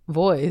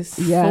voice.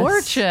 Yes.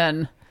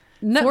 Fortune.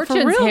 No, for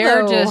Fortune's real,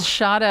 hair though. just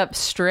shot up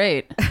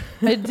straight.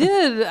 I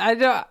did. I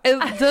don't.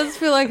 It does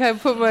feel like I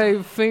put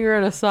my finger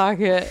in a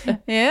socket.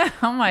 Yeah.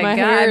 Oh my God.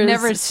 hair I've is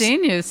never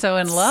seen you so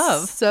in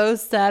love. So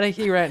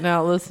staticky right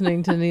now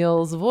listening to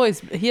Neil's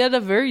voice. He had a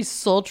very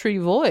sultry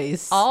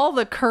voice. All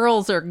the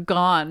curls are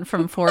gone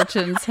from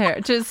Fortune's hair.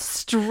 Just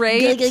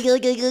straight.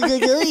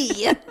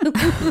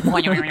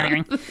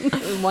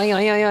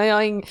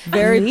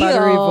 Very Neil.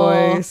 buttery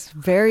voice.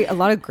 A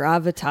lot of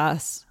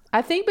gravitas.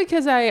 I think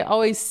because I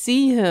always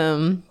see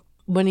him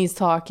when he's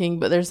talking,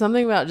 but there's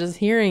something about just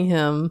hearing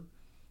him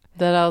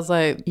that I was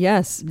like,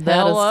 Yes.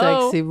 that Hello.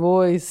 a sexy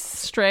voice.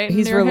 Straight.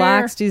 He's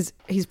relaxed. He's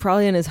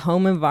probably in his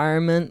home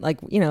environment. Like,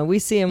 you know, we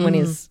see him when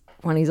he's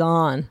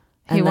on.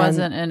 He And then-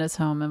 wasn't in his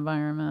home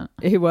environment.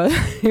 He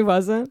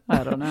wasn't?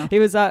 I don't know. He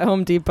was at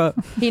Home Depot.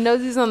 He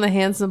knows he's on the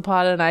Handsome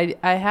Pod, and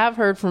I have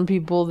heard from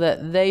people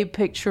that they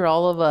picture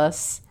all of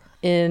us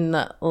in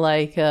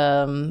like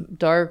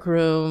dark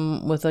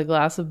room with a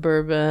glass of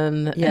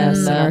bourbon Yes,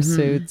 and in our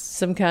suits.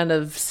 some kind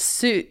of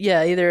suit.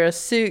 Yeah, either a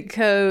suit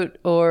coat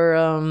or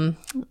And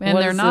what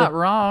they're is not the-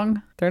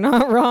 wrong. They're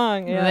not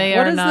wrong. Yeah. They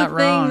What are is not the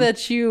wrong. thing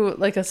that you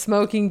like, a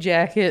smoking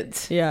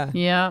jacket? Yeah.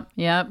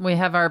 Yeah. We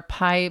have our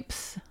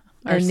pipes,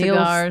 our And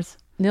cigars.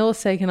 Neil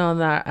is taking on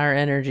our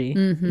energy.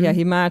 Yeah,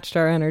 he matched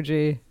our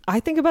energy. I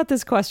think about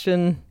this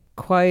question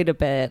quite a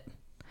bit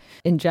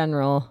in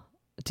general.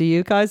 Do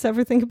you guys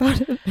ever think about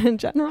it in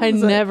general? I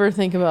Is it- never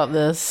think about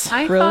this.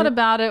 I Really? thought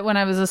about it when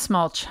I was a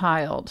small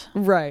child.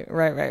 Right.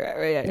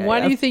 Yeah, Why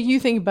yeah. do you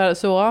think about it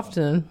so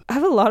often? I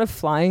have a lot of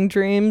flying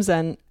dreams,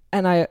 and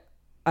I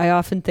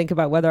often think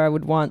about whether I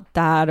would want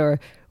that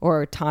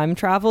or time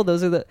travel.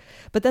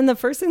 But then the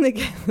first thing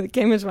that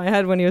came into my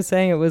head when he was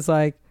saying it was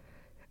like,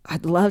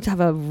 I'd love to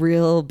have a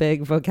real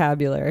big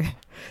vocabulary,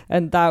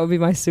 and that would be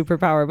my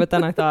superpower. But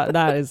then I thought,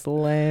 that is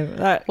lame.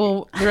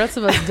 Well, the rest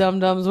of us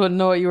dum-dums wouldn't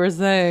know what you were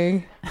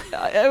saying.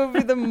 It would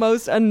be the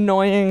most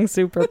annoying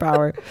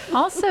superpower.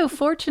 Also,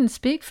 Fortune,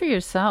 speak for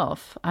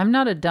yourself. I'm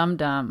not a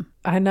dum-dum.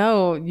 I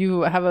know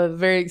you have a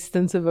very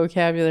extensive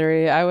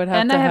vocabulary. I would have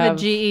And to I have a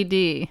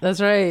GED.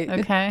 That's right.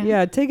 Okay.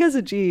 Yeah, take as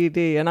a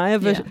GED, and I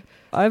have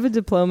a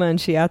diploma in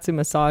shiatsu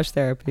massage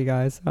therapy,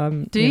 guys.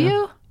 Do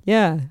you?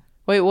 Yeah.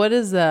 Wait, what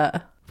is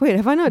that? Wait,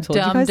 have I not told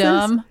you guys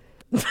Dum-dum.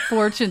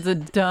 Fortune's a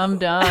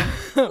dum-dum.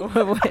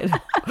 this?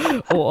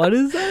 Wait, what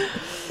is that?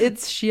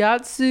 It's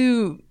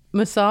shiatsu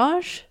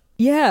massage?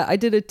 Yeah, I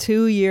did a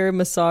 2-year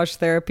massage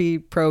therapy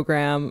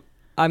program.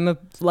 I'm a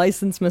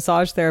licensed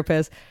massage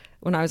therapist.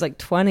 When I was like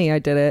 20, I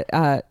did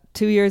it.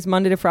 2 years,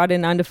 Monday to Friday,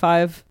 9 to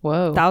 5.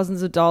 Whoa.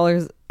 Thousands of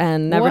dollars,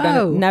 and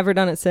Whoa. never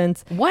done it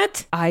since.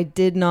 What? I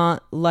did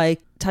not like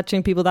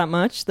touching people that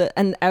much.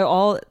 And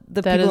all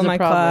the That people is in a my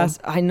problem. class,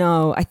 I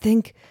know. I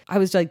think I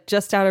was like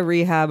just out of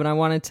rehab, and I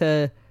wanted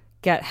to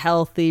get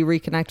healthy,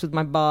 reconnect with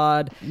my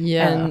bod.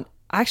 Yeah. And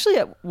actually,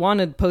 I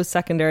wanted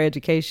post-secondary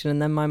education,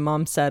 and then my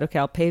mom said, "Okay,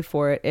 I'll pay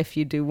for it if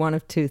you do one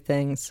of two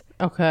things: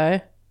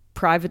 Okay.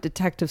 private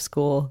detective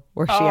school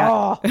or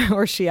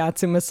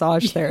shiatsu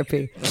massage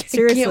therapy."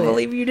 Seriously. I can't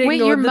believe you didn't Wait,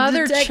 go your with the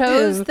mother detective.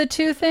 chose the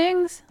two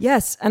things?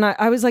 Yes. And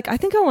I was like, I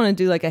think I want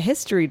to do like a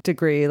history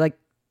degree, like,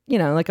 you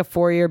know, like a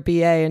 4-year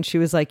BA. And she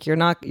was like, you're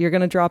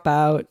going to drop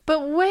out.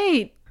 But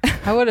wait,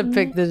 I would have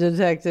picked the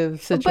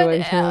detective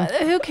situation. But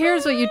who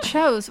cares what you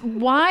chose?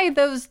 Why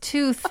those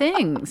two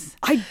things?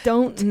 I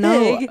don't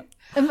know.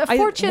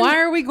 Why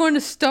are we going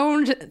to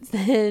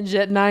Stonehenge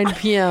at 9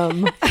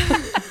 p.m.?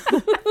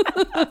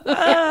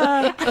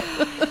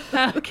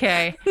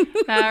 Okay.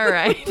 All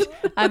right.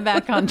 I'm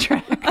back on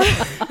track.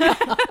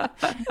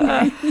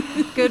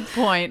 Good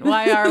point.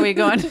 Why are we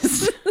going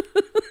to...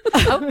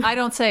 Oh, I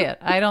don't say it.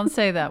 I don't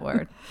say that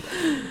word.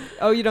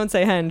 Oh, you don't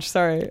say henge.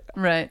 Sorry.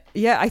 Right.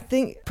 Yeah, I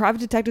think private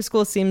detective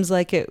school seems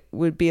like it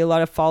would be a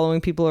lot of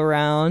following people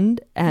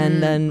around.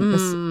 And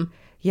then...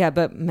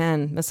 but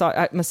man,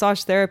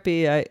 massage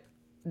therapy...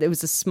 it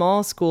was a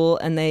small school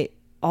and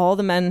all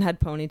the men had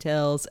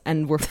ponytails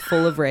and were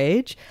full of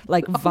rage,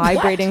 like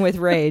vibrating with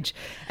rage.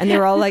 And they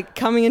were all like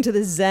coming into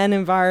the Zen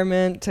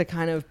environment to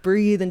kind of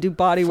breathe and do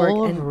body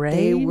work.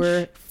 They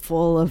were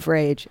full of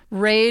rage.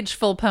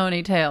 Rageful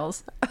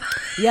ponytails.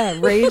 Yeah,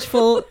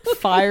 rageful,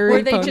 fiery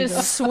Were they ponytails.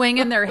 just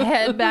swinging their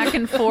head back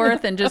and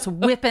forth and just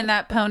whipping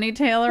that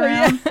ponytail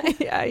around?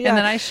 Yeah. And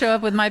then I show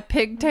up with my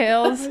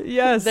pigtails.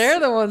 Yes. They're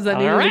the ones that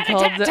needed to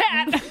call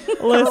down.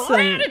 Listen.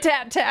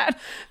 Rat-a-tat-tat.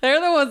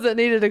 They're the ones that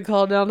needed to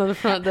call down to the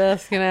front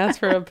desk and ask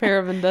for a pair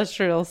of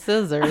industrial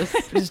scissors.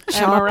 Just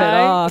chop it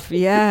off.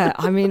 Yeah.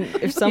 I mean,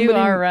 if somebody... You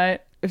are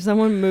right. If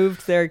someone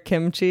moved their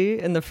kimchi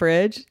in the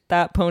fridge,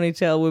 that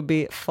ponytail would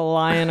be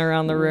flying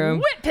around the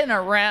room. Whipping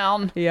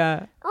around.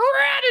 Yeah.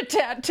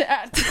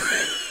 Rat-a-tat-tat.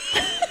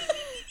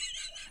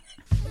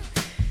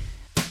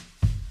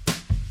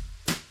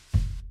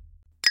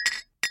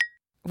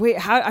 Wait,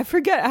 I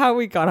forget how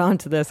we got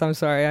onto this. I'm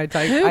sorry. I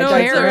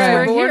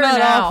We're We're not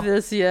now. off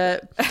this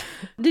yet.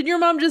 Did your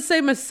mom just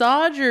say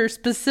massage or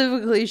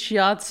specifically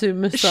shiatsu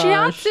massage?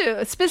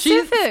 Shiatsu.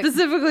 Specific. She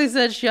specifically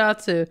said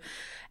shiatsu.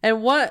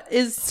 And what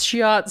is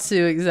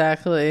shiatsu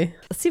exactly?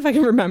 Let's see if I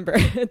can remember.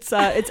 It's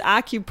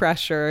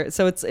acupressure.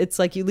 So it's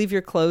like you leave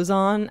your clothes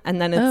on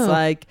and then it's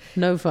like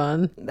no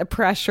fun. The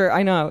pressure.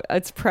 I know.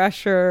 It's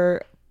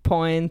pressure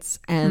points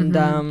and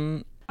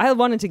I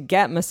wanted to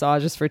get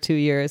massages for 2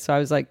 years, so I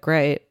was like,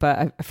 great,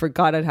 but I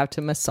forgot I'd have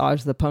to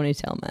massage the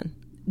ponytail men.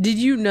 Did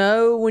you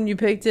know when you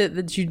picked it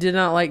that you did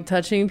not like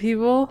touching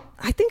people?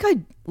 I think I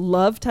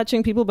love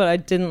touching people, but I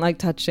didn't like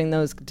touching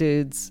those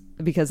dudes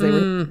because they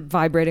were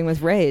vibrating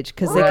with rage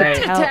because they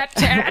could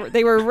tell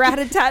they were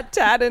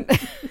rat-a-tat-tat. And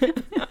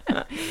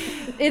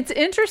it's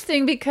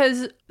interesting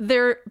because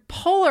they're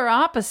polar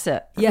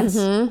opposite. Yes.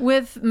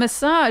 With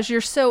massage,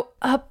 you're so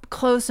up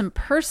close and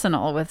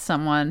personal with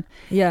someone.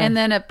 Yeah. And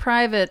then a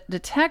private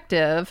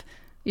detective,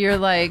 you're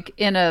like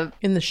in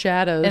the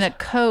shadows, in a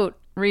coat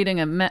reading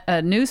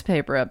a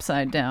newspaper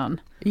upside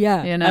down.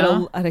 Yeah, you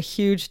know, at a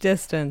huge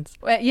distance.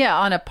 Yeah,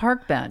 on a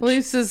park bench. At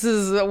least this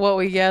is what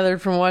we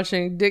gathered from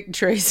watching Dick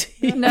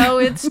Tracy. No,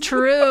 it's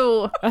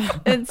true.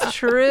 It's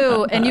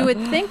true. And you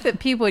would think that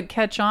people would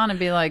catch on and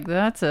be like,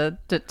 that's a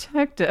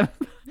detective.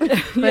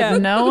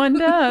 But no one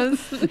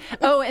does.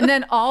 Oh, and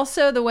then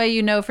also the way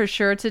you know for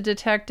sure it's a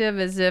detective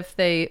is if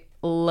they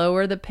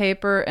lower the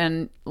paper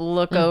and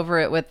look over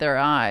it with their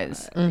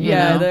eyes.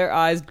 Yeah, their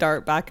eyes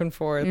dart back and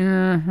forth.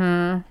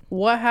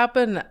 What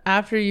happened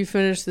after you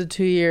finished the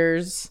 2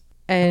 years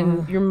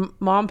and your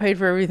mom paid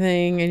for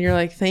everything and you're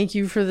like, thank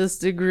you for this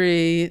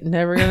degree,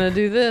 never gonna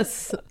do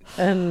this,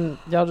 and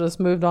y'all just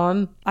moved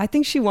on? I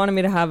think she wanted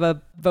me to have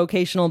a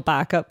vocational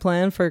backup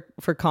plan for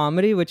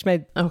comedy, which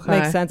made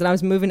makes sense. And I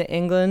was moving to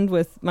England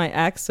with my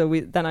ex, so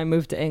then I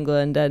moved to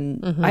England,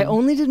 and I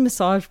only did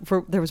massage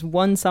there was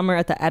one summer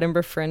at the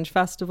Edinburgh Fringe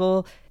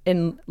Festival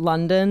in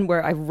London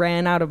where I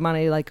ran out of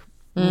money,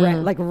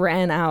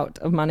 ran out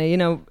of money. You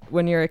know,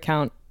 when your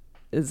account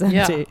is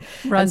empty,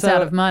 runs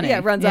out of money.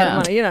 Yeah, runs out of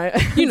money.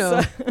 You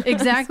know,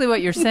 exactly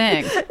what you're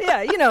saying.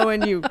 Yeah, you know,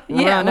 when you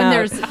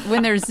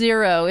when there's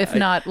zero, if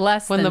not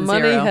less when than the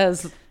money zero.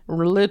 has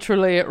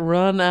literally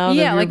run out of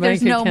your like there's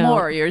bank no account.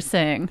 more, you're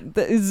saying.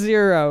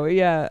 Zero,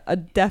 a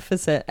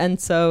deficit.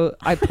 And so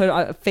I put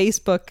a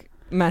Facebook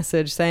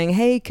message saying,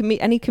 hey,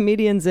 any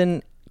comedians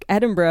in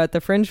Edinburgh at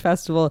the Fringe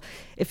Festival,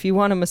 if you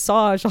want a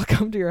massage, I'll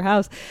come to your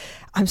house.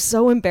 I'm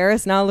so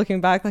embarrassed now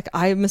looking back. Like,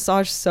 I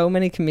massaged so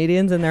many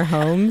comedians in their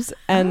homes,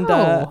 and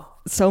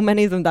so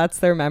many of them, that's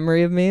their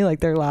memory of me. Like,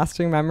 their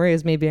lasting memory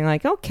is me being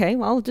like, okay,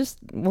 well,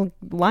 we'll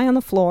lie on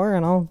the floor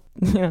and I'll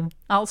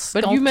sculpt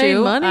But you made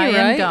money, I right?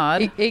 am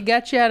God. It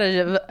got you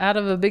out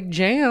of a big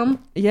jam.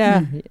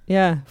 Yeah,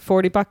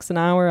 $40 an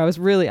hour. I was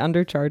really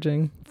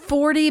undercharging.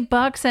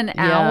 $40 an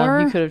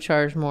hour? You could have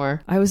charged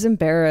more. I was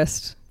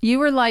embarrassed. You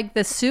were like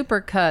the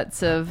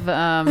supercuts of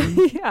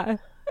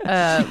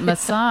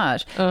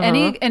massage.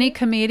 Any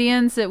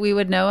comedians that we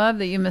would know of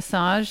that you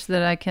massage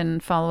that I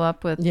can follow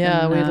up with?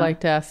 Yeah, we'd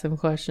like to ask them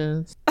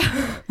questions.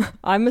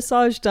 I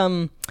massaged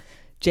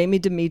Jamie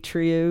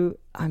Demetriou.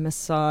 I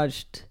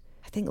massaged,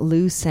 I think,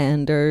 Lou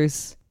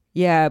Sanders.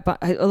 Yeah, but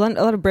a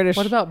lot of British.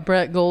 What about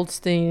Brett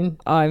Goldstein?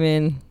 I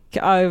mean,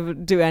 I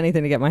would do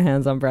anything to get my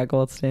hands on Brett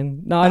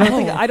Goldstein. No,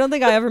 I don't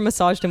think I ever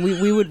massaged him.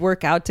 We would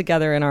work out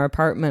together in our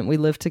apartment. We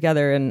lived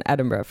together in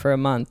Edinburgh for a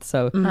month,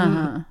 so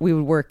we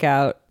would work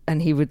out, and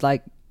he would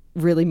like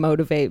really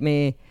motivate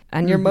me.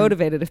 and you're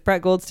motivated. If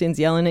Brett Goldstein's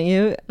yelling at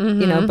you,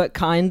 you know, but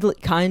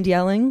kind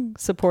yelling,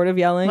 supportive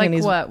yelling. Like and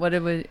he's, what? What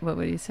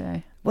would he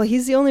say? Well,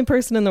 he's the only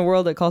person in the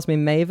world that calls me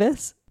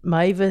Mavis.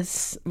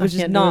 Mavis, which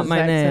is not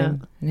my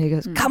name. And he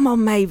goes, "Come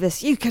on,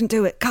 Mavis, you can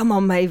do it. Come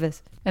on,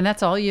 Mavis." And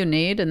that's all you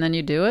need, and then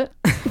you do it?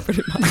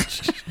 Pretty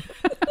much.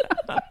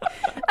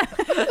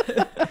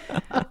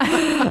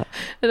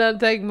 It doesn't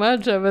take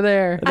much over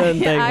there.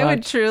 I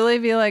would truly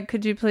be like,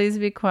 could you please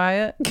be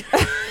quiet?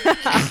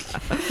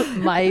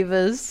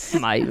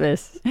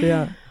 Mavis.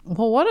 Yeah.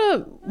 Well,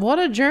 what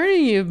a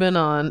journey you've been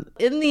on.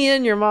 In the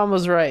end, your mom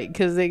was right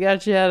because they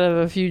got you out of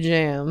a few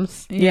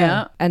jams.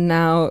 Yeah. And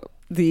now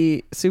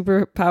the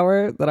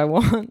superpower that I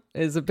want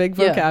is a big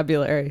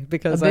vocabulary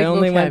because I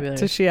only went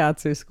to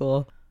shiatsu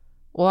school.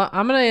 Well,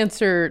 I'm going to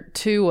answer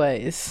two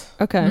ways.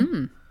 Okay.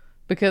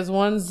 Because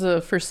one's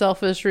for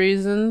selfish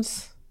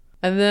reasons.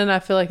 And then I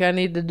feel like I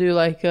need to do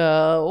like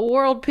a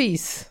world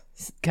peace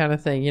kind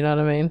of thing. You know what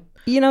I mean?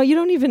 You know, you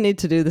don't even need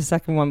to do the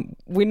second one.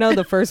 We know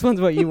the first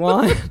one's what you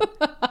want.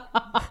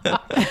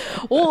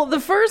 Well, the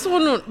first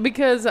one,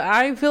 because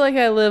I feel like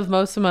I live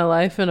most of my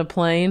life in a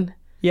plane.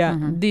 Yeah.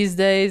 These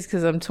days,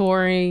 because I'm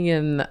touring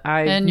and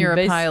you're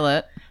a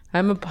pilot.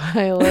 I'm a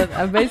pilot.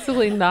 I've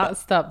basically not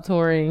stopped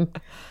touring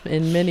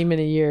in many,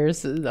 many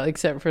years,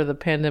 except for the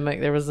pandemic.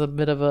 There was a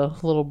bit of a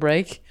little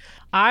break.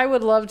 I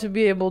would love to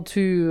be able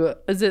to,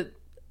 is it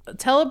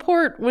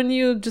teleport when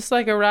you just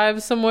like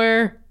arrive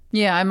somewhere?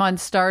 Yeah, I'm on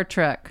Star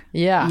Trek.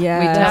 Yeah.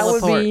 Yes. That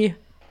would be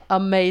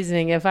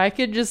amazing. If I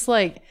could just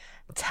like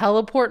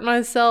teleport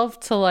myself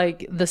to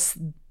like the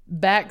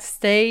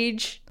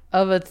backstage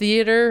of a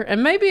theater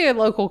and maybe a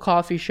local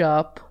coffee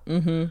shop.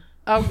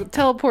 I'll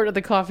teleport to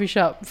the coffee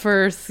shop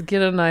first,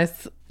 get a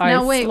nice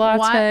iced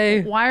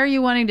latte. Why are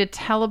you wanting to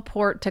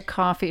teleport to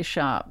coffee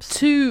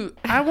shops?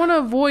 I want to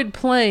avoid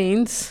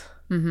planes,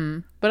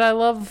 but I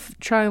love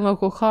trying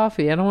local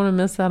coffee. I don't want to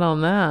miss out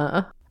on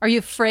that. Are you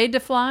afraid to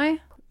fly?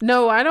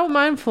 No, I don't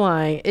mind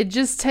flying. It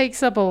just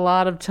takes up a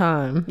lot of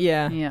time.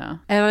 Yeah.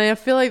 And I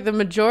feel like the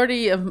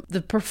majority of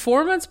the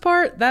performance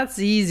part, that's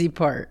the easy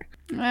part.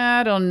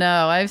 I don't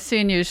know. I've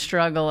seen you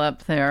struggle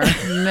up there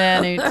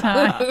many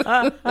times.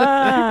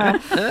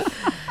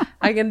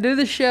 I can do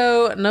the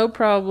show, no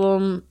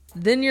problem.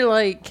 Then you're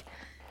like,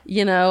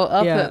 you know,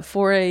 up at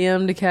 4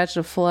 a.m. to catch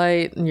a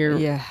flight, and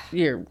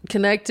you're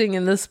connecting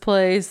in this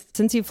place.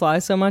 Since you fly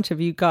so much, have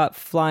you got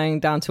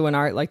flying down to an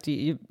art? Like, do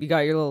you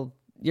got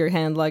your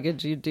hand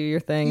luggage? You do your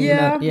thing.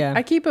 Yeah, you know? Yeah.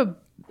 I keep a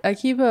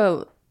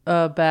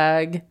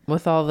bag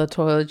with all the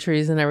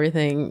toiletries and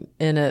everything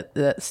in it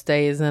that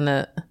stays in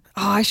it.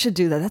 Oh, I should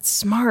do that. That's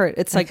smart.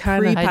 It's like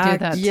kinda- pre-packed. I do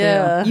that too.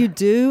 Yeah. You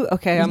do?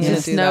 Okay, I'm going to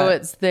Just do know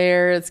that. it's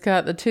there. It's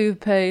got the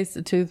toothpaste,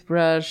 the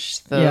toothbrush,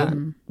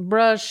 the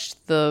brush,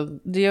 the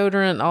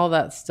deodorant, all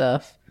that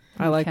stuff.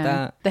 I like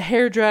that. The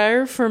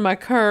hairdryer for my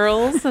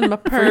curls and my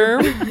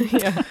perm.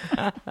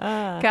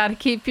 Gotta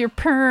keep your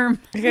perm.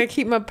 I gotta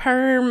keep my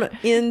perm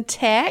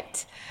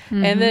intact.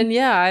 And then,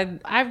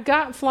 I've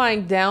got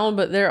flying down,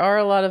 but there are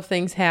a lot of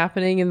things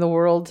happening in the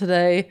world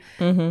today.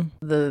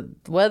 The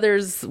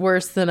weather's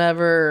worse than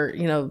ever.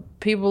 You know,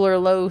 people are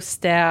low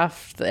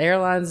staffed. The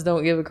airlines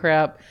don't give a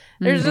crap.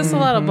 There's just a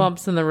lot of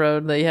bumps in the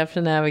road that you have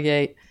to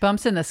navigate.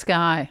 Bumps in the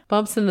sky.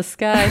 Bumps in the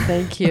sky,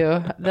 thank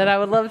you, that I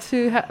would love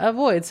to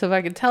avoid. So if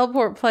I could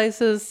teleport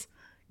places,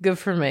 good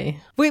for me.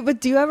 Wait,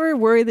 but do you ever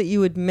worry that you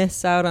would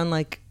miss out on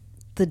like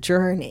the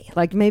journey?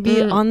 Like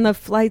maybe on the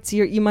flights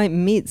you might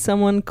meet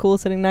someone cool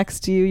sitting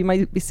next to you. You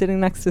might be sitting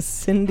next to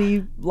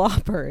Cindy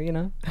Lauper, you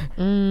know?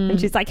 And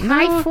she's like,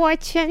 "Hi,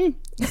 Fortune."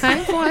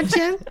 Hi,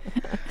 Fortune.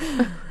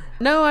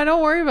 No, I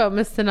don't worry about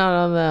missing out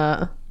on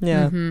that.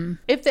 Yeah.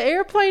 If the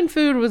airplane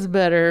food was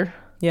better,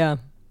 Yeah.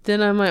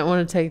 then I might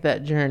want to take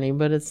that journey,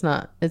 but it's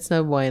not. It's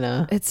no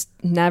bueno. It's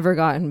never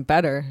gotten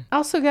better.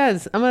 Also,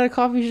 guys, I'm at a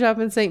coffee shop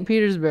in St.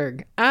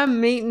 Petersburg.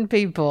 I'm meeting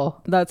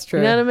people. That's true.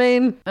 You know what I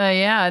mean?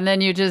 Yeah, and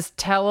then you just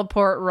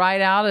teleport right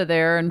out of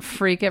there and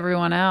freak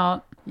everyone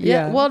out.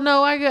 Yeah. Well,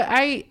 no,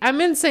 I'm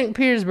in St.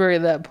 Petersburg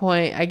at that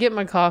point. I get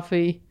my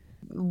coffee,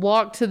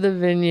 walk to the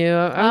venue.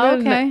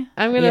 Okay.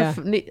 I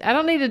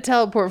don't need to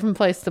teleport from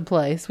place to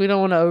place. We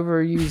don't want to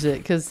overuse it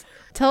because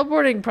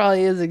teleporting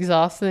probably is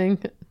exhausting.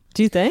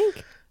 Do you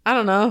think? I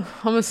don't know.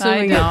 I'm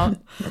assuming. I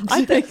don't.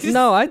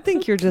 I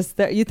think you're just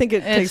there. You think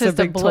it takes just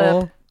a a big blip.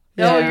 toll?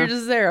 Oh, you're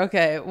just there.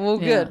 Okay. Well,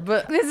 good.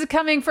 But this is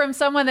coming from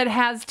someone that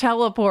has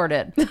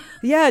teleported.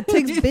 Yeah,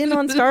 Tig's been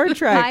on Star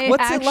Trek. I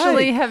What's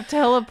actually it like? have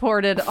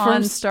teleported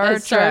on Star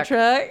Trek.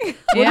 What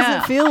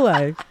does it feel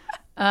like?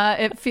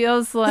 It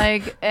feels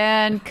like,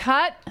 and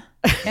cut,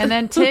 and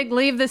then Tig,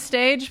 leave the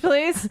stage,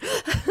 please.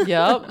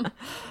 Yep.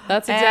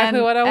 That's exactly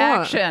And what I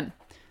want. action.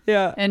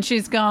 Yeah. And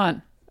she's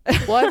gone.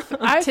 What?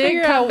 I Tig,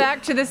 figure come out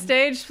back to the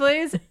stage,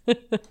 please.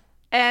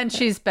 And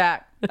she's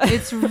back.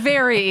 It's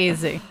very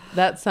easy.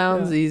 That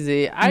sounds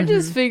easy. I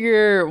just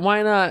figure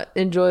why not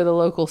enjoy the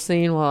local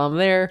scene while I'm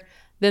there?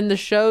 Then the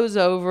show's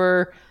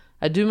over.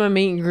 I do my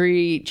meet and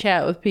greet,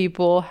 chat with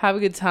people, have a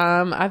good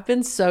time. I've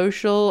been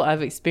social.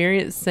 I've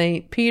experienced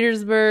St.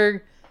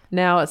 Petersburg.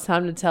 Now it's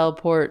time to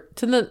teleport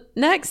to the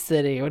next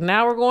city.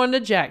 Now we're going to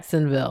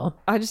Jacksonville.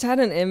 I just had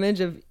an image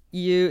of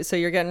you. So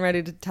you're getting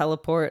ready to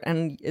teleport,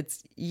 and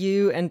it's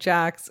you and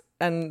Jax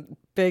and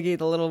Biggie,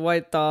 the little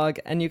white dog,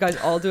 and you guys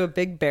all do a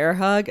big bear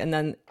hug, and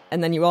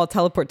then you all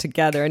teleport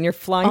together, and you're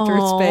flying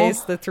through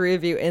space, the three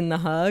of you in the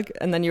hug,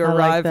 and then you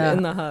arrive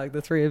in the hug,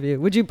 the three of you.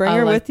 Would you bring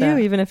her with you,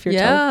 even if you're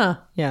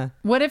yeah.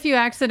 What if you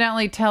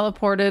accidentally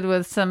teleported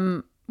with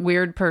some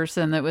weird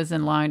person that was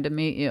in line to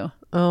meet you?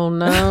 Oh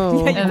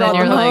no. And then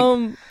you're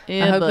like,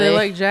 I hope they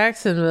like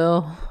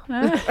Jacksonville.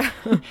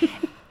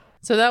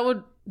 So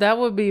that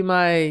would be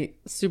my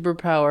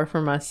superpower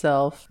for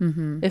myself.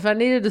 If I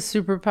needed a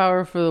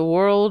superpower for the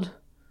world,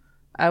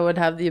 I would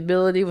have the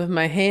ability with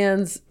my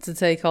hands to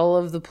take all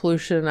of the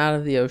pollution out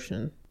of the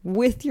ocean.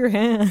 With your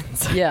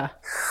hands? Yeah.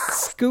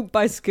 Scoop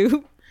by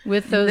scoop?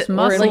 With those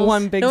muscles? Or in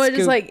one big scoop?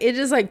 It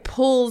just like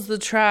pulls the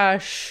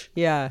trash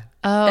and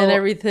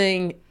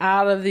everything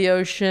out of the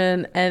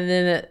ocean, and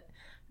then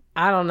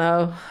I don't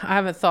know. I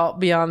haven't thought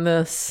beyond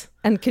this.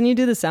 And can you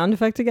do the sound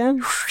effect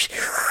again?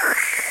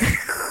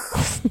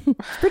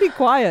 It's pretty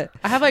quiet.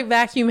 I have like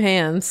vacuum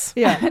hands.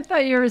 Yeah. I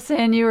thought you were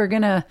saying you were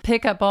going to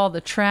pick up all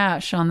the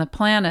trash on the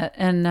planet.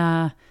 And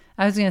I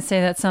was going to say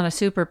that's not a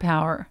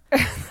superpower.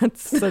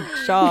 That's a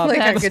job.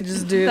 I could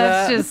just do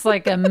that. That's just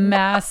like a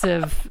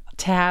massive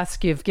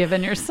task you've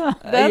given yourself.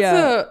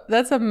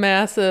 That's a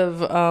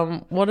massive,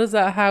 what is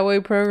that highway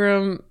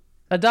program?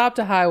 Adopt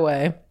a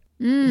highway.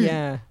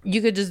 Yeah.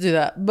 You could just do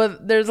that.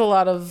 But there's a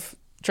lot of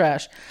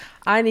trash.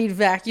 I need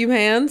vacuum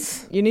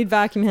hands. You need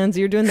vacuum hands.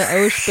 You're doing the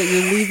ocean, but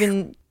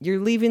you're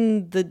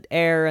leaving the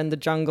air and the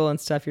jungle and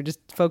stuff. You're just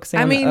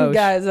focusing on the ocean.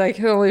 Guys, I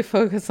can only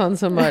focus on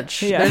so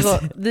much.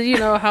 Yes. Did you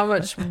know how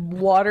much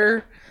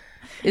water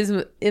is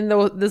in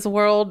this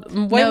world?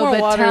 Way more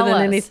water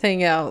than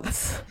anything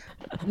else.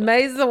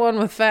 May's the one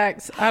with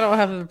facts. I don't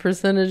have the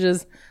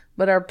percentages,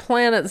 but our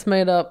planet's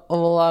made up of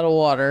a lot of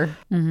water.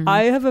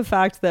 I have a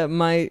fact that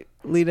might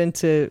lead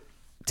into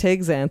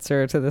Tig's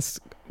answer to this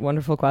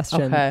wonderful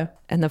question. Okay.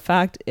 And the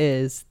fact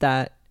is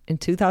that in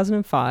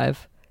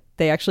 2005,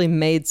 they actually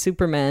made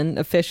Superman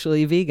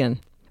officially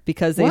vegan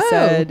because they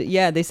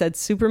said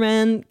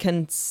Superman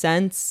can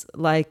sense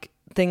like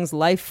things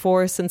life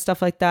force and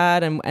stuff like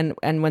that. And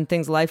when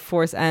things life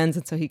force ends,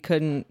 and so he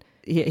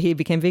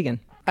became vegan.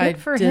 I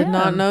did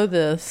not know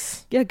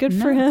this. Yeah, good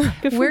for him.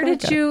 Good for Where that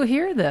did guy. you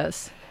hear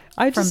this?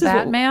 From just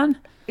Batman?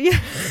 Yeah.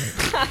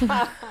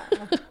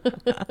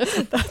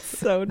 That's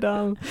so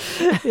dumb.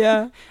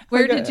 Yeah.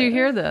 Where did you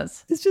hear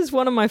this? It's just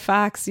one of my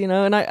facts,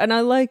 and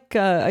I like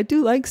I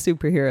do like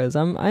superheroes.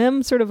 I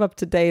am sort of up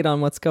to date on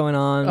what's going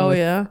on. Oh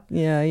yeah.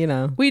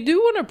 Yeah, We do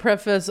want to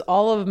preface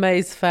all of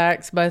May's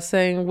facts by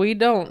saying we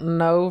don't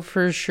know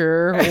for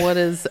sure what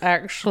is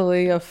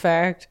actually a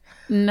fact.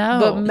 No.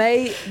 But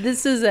May,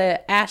 this is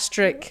a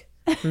asterisk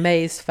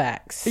May's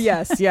facts.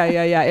 Yes, yeah.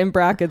 In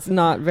brackets,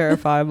 not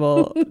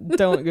verifiable.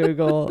 Don't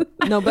Google.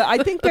 No, but I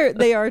think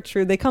they are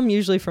true. They come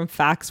usually from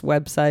facts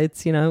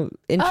websites.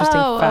 Interesting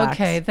facts.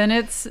 Okay, then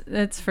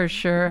it's for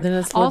sure. Then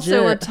it's also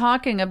legit. we're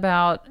talking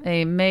about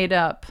a made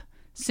up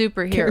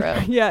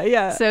superhero.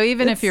 Yeah. So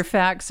even if your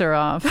facts are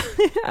off,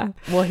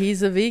 Well,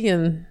 he's a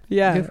vegan.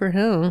 Yeah. Good for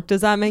him.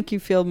 Does that make you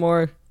feel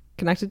more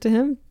connected to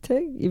him,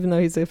 Tig? Even though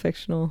he's a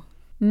fictional.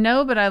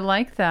 no, but I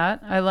like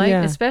that.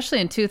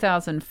 Especially in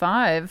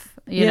 2005.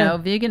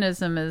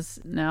 Veganism is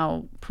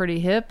now pretty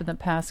hip in the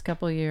past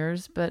couple of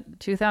years, but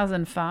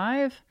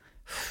 2005,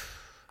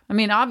 I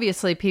mean,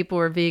 obviously people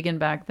were vegan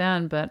back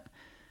then, but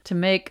to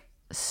make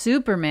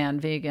Superman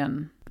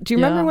vegan. Do you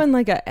remember when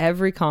at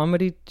every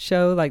comedy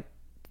show,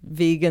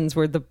 vegans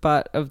were the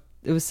butt of,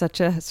 it was such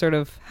a sort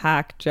of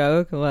hack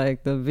joke,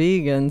 like the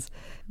vegans.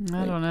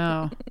 I don't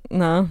know.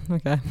 No?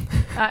 Okay.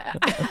 I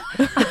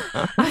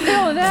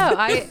don't know.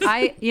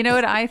 I you know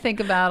what I think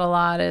about a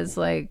lot is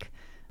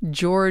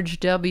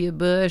George W.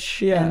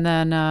 Bush. Yeah. And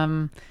then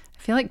I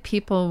feel like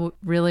people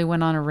really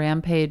went on a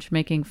rampage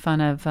making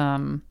fun of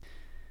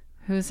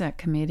who's that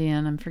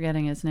comedian? I'm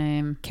forgetting his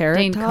name.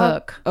 Dane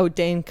Cook. Oh,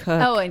 Dane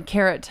Cook. Oh, and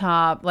Carrot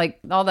Top,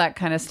 all that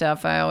kind of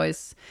stuff.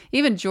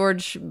 Even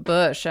George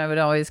Bush, I would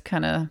always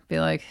kind of be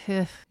like,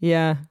 eh.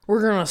 Yeah.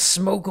 We're going to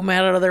smoke them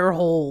out of their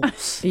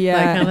holes.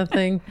 Yeah. That kind of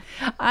thing.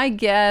 I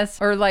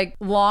guess. Or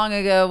long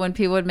ago when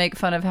people would make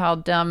fun of how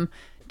dumb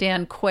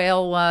Dan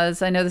Quayle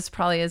was. I know this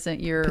probably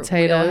isn't your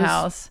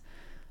wheelhouse,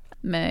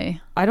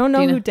 May. I don't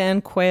know who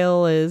Dan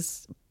Quayle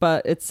is,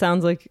 but it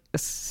sounds like a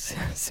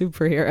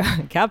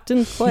superhero.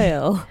 Captain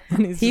Quayle.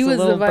 And he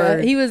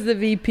was the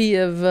VP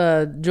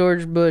of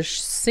George Bush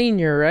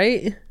Sr.,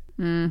 right?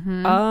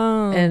 Mm-hmm.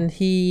 Oh. And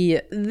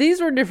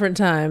these were different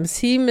times.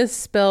 He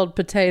misspelled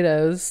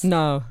potatoes.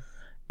 No.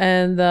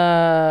 And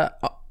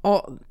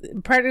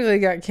practically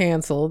got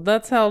canceled.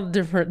 That's how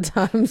different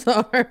times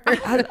are.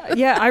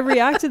 I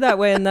reacted that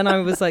way, and then I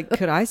was like,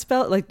 could I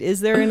spell it?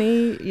 Is there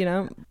any,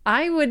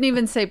 I wouldn't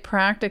even say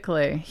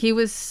practically. He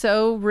was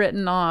so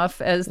written off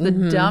as the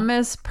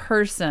dumbest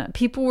person.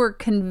 People were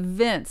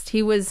convinced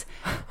he was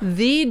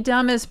the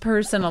dumbest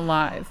person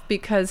alive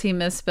because he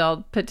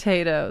misspelled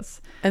potatoes.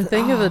 And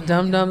think of the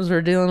dum-dums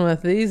we're dealing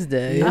with these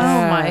days. Oh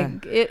my,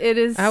 it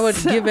is. I would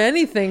give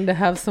anything to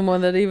have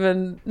someone that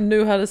even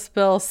knew how to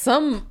spell a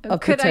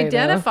could potato.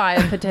 Identify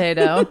a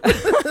potato.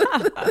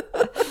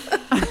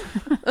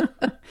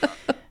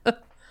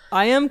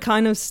 I am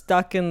kind of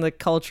stuck in the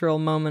cultural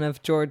moment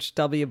of George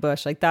W.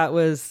 Bush. Like that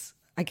was,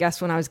 I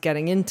guess, when I was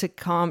getting into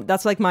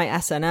that's like my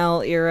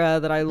SNL era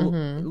that I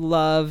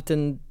loved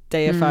and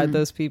deified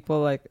those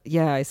people. Like,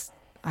 yeah,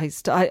 I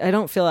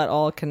don't feel at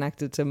all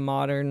connected to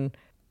modern.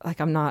 Like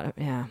I'm not.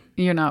 Yeah,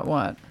 you're not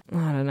what?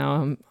 I don't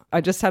know.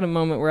 I just had a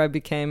moment where I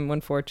became, when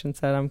Fortune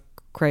said, I'm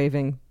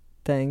craving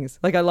things.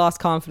 Like I lost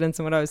confidence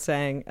in what I was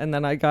saying, and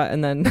then I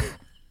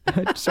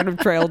sort of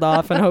trailed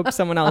off and hoped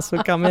someone else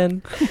would come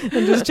in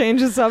and just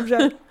change the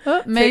subject.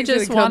 May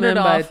just wandered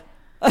off.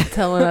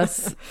 Telling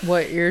us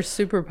what your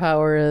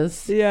superpower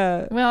is.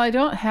 Yeah. Well, I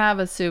don't have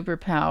a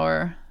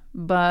superpower,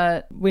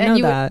 but we know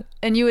that.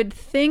 And you would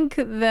think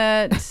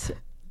that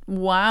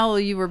while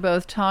you were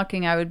both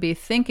talking, I would be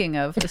thinking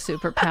of a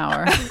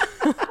superpower.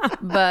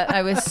 But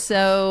I was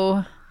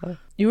so...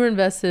 You were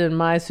invested in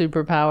my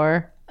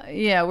superpower.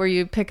 Yeah, where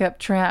you pick up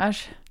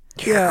trash.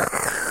 Yeah.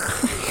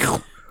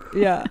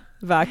 Yeah.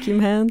 Vacuum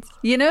hands.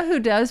 You know who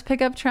does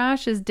pick up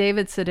trash is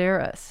David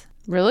Sedaris.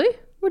 Really?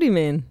 What do you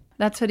mean?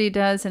 That's what he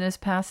does in his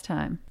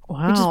pastime.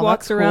 Wow, he just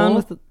walks around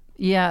with...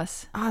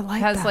 Yes. Oh, I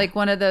like has that. like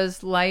one of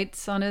those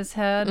lights on his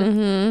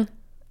head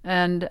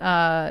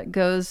and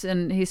goes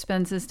and he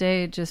spends his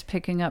day just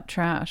picking up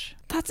trash.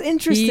 That's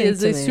interesting. He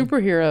is a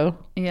superhero.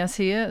 Yes,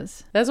 he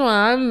is. That's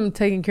why I'm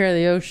taking care of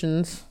the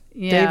oceans.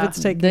 Yeah.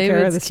 David's taking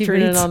care of the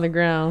keeping streets. it on the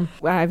ground.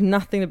 I have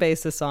nothing to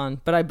base this on,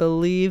 but I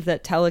believe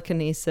that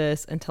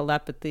telekinesis and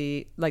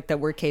telepathy, like that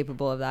we're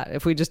capable of that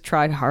if we just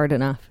tried hard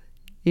enough,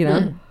 you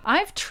know?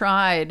 I've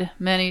tried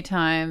many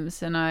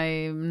times and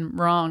I'm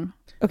wrong.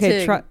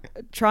 Okay, Tig,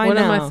 try what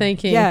now. am I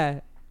thinking?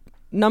 Yeah.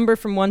 Number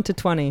from 1 to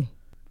 20.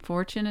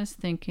 Fortune is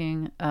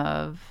thinking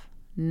of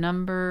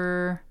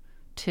number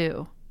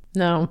 2.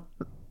 No.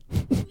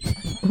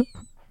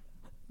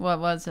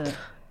 What was it?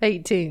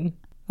 18.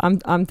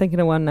 I'm thinking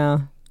of one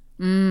now.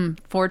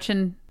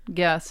 Fortune,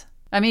 guess.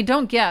 I mean,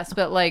 don't guess,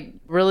 but like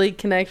really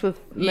connect with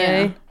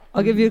yeah. May.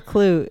 I'll give you a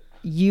clue.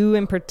 You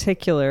in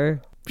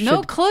particular.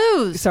 No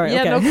clues. Sorry.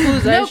 Yeah, okay. no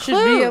clues. No I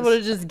should be able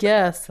to just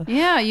guess.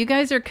 Yeah, you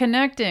guys are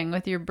connecting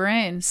with your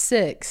brains.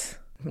 6.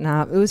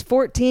 Nah, it was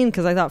 14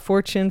 because I thought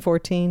Fortune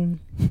 14.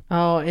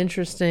 Oh,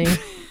 interesting.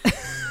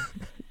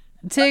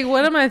 Tig,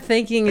 what am I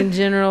thinking in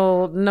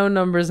general? No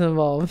numbers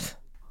involved.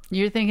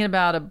 You're thinking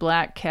about a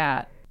black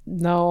cat.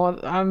 No,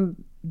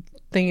 I'm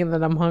thinking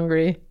that I'm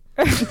hungry.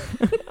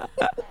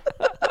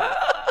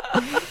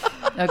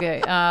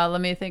 Okay,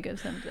 let me think of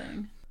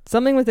something.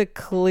 Something with a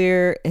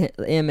clear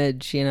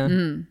image, you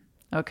know?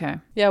 Okay.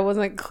 Yeah, I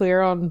wasn't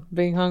clear on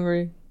being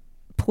hungry.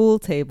 Pool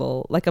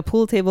table. Like a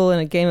pool table and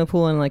a game of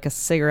pool and like a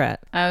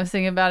cigarette. I was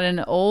thinking about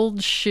an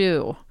old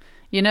shoe.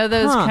 You know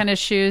those kind of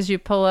shoes you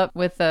pull up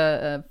with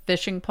a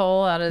fishing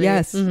pole out of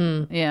Yes.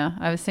 Yeah,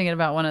 I was thinking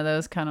about one of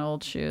those kind of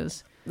old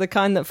shoes. The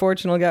kind that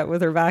Fortune will get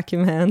with her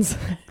vacuum hands.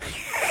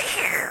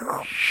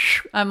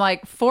 I'm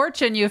like,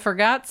 Fortune, you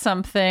forgot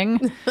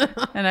something.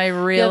 And I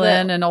reel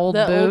in an old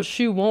that boot. old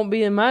shoe won't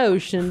be in my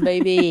ocean,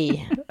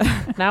 baby.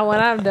 Not when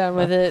I'm done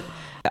with it.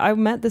 I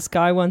met this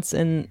guy once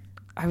and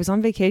I was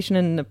on vacation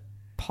in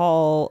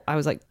Nepal. I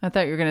was like... I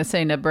thought you were going to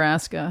say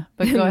Nebraska,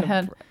 but go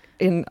ahead.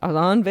 I was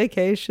on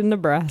vacation,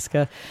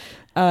 Nebraska.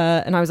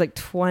 And I was like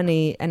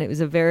 20 and it was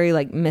a very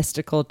like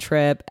mystical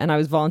trip. And I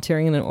was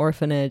volunteering in an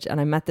orphanage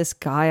and I met this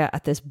guy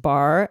at this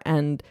bar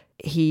and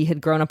he had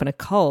grown up in a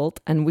cult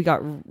and we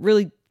got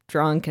really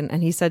drunk.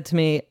 And he said to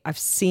me, I've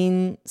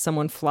seen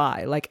someone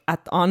fly like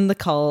on the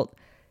cult.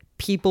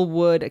 People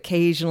would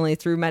occasionally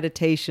through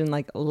meditation,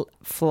 like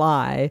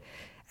fly.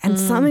 And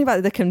something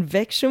about the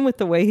conviction with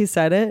the way he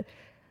said it,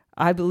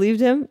 I believed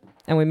him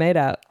and we made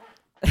out.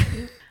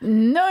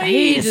 Nice.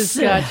 He just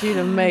got you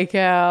to make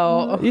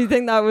out. You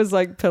think that was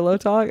like pillow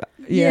talk?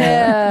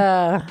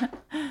 Yeah.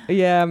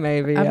 Yeah,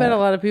 maybe. I bet a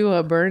lot of people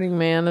at Burning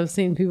Man have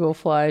seen people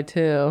fly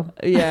too.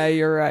 Yeah,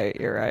 you're right.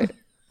 You're right.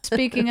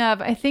 Speaking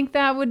of, I think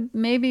that would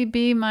maybe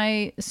be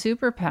my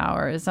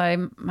superpower is I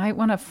might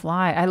want to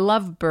fly. I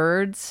love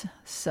birds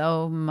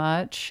so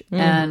much.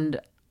 And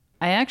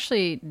I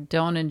actually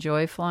don't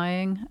enjoy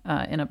flying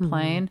in a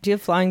plane. Do you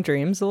have flying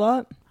dreams a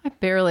lot? I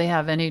barely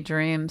have any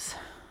dreams.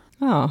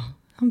 Oh,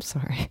 I'm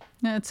sorry.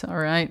 That's all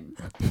right.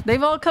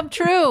 They've all come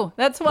true.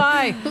 That's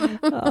why.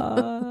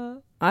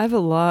 I have a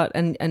lot,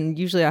 and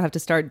usually I have to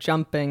start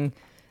jumping,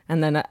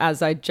 and then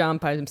as I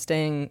jump, I'm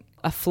staying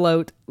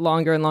afloat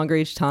longer and longer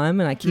each time,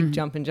 and I keep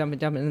jumping,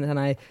 and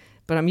then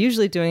but I'm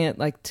usually doing it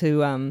like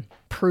to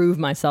prove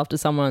myself to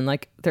someone.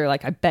 Like they're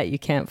like, I bet you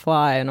can't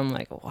fly, and I'm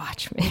like,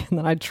 watch me, and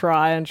then I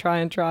try, and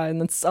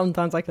then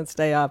sometimes I can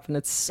stay up, and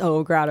it's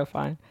so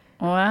gratifying.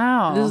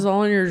 Wow. This is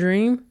all in your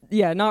dream?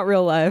 Yeah, not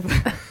real life.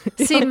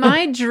 See,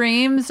 my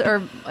dreams are,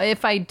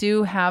 if I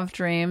do have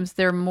dreams,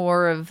 they're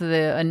more of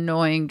the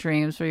annoying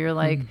dreams where you're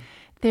like,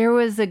 there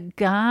was a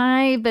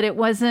guy, but it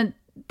wasn't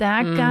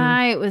that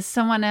guy. It was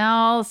someone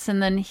else.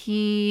 And then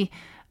he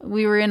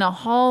we were in a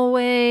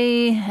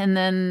hallway, and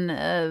then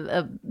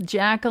a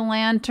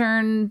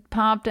jack-o'-lantern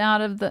popped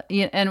out of the,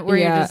 and where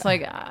you're just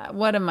like,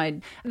 what am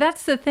I?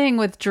 That's the thing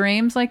with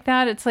dreams like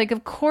that. It's like,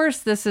 of course,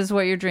 this is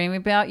what you're dreaming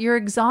about. You're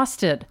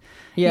exhausted.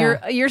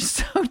 Yeah. You're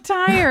so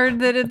tired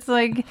that it's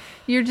like,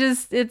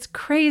 it's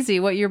crazy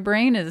what your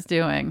brain is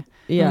doing.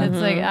 Yeah. And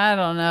it's like, I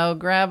don't know,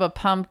 grab a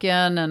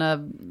pumpkin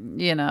and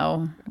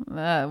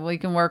we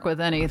can work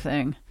with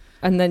anything.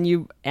 And then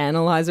you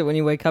analyze it when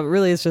you wake up.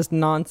 Really, it's just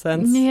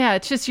nonsense. Yeah,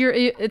 it's just you're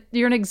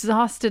an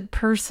exhausted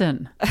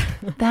person.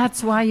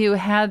 That's why you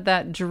had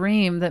that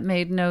dream that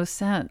made no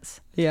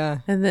sense. Yeah.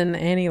 And then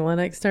Annie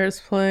Lennox starts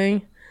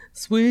playing.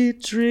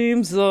 Sweet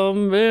dreams are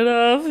made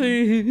of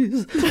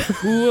these.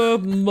 Who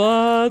am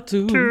I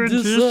to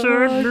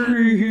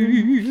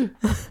disagree?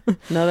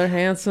 Another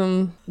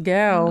handsome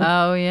gal.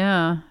 Oh,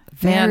 yeah.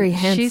 Very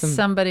handsome. She's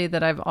somebody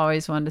that I've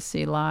always wanted to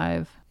see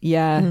live.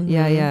 Yeah,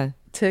 yeah.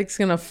 Tig's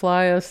gonna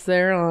fly us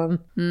there on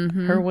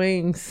her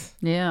wings.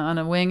 Yeah, on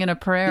a wing and a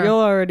prayer. You'll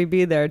already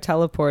be there,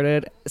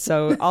 teleported.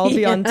 So I'll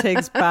be on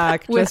Tig's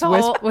back, with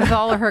all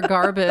of her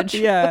garbage.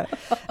 Yeah,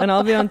 and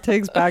I'll be on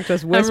Tig's back,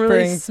 just whispering I'm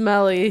really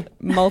smelly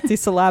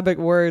multisyllabic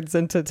words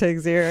into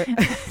Tig's ear,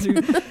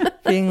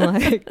 being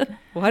like,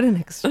 "What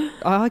an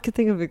all I could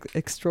think of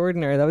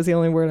extraordinary." That was the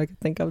only word I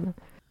could think of.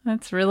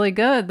 That's really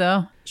good,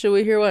 though. Should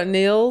we hear what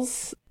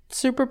Neil's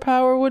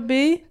superpower would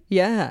be?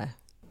 Yeah,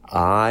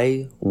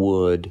 I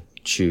would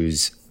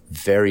choose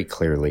very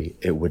clearly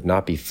it would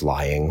not be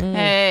flying.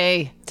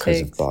 Hey. Because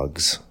of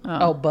bugs.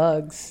 Oh,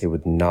 bugs. It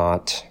would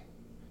not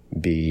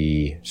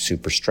be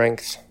super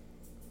strength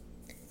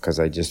because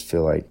I just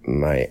feel like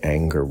my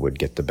anger would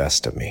get the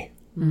best of me.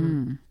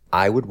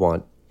 I would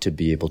want to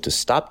be able to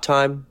stop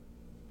time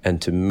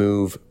and to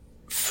move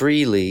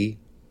freely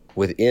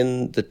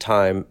within the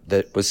time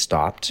that was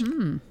stopped,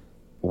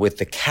 with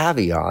the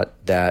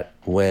caveat that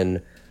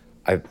when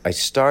I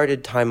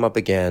started time up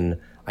again,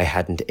 I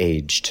hadn't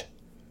aged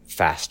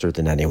faster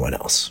than anyone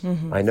else.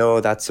 I know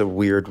that's a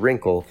weird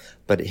wrinkle,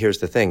 but here's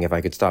the thing. If I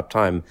could stop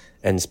time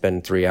and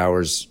spend 3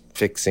 hours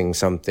fixing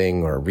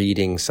something or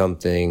reading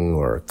something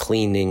or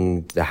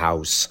cleaning the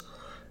house,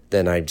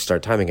 then I'd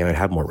start time again. I'd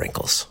have more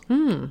wrinkles.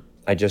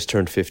 I just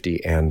turned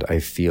 50 and I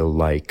feel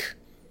like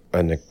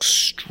an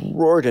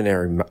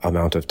extraordinary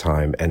amount of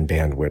time and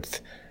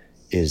bandwidth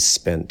is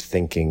spent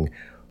thinking,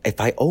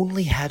 if I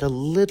only had a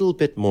little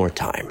bit more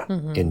time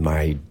in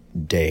my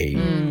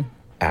day,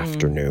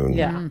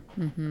 afternoon,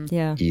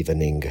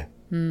 evening.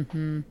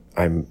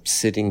 I'm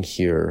sitting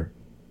here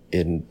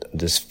in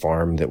this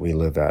farm that we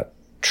live at,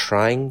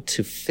 trying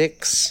to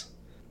fix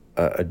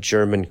a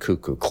German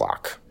cuckoo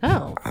clock.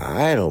 Oh.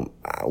 I don't,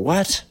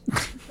 what?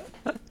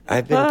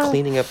 I've been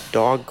cleaning up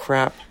dog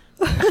crap.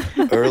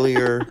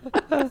 Earlier,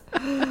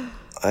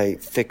 I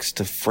fixed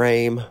a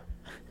frame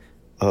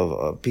of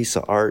a piece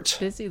of art.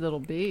 Busy little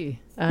bee.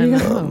 I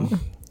know.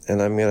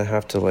 And I'm going to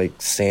have to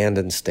like sand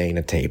and stain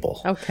a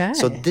table. Okay.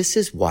 So this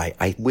is why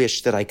I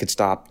wish that I could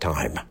stop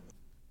time.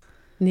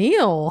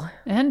 Neil.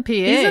 NPH.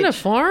 He's in a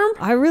farm?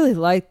 I really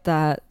like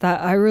that.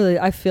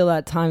 I feel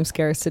that time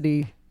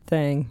scarcity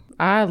thing.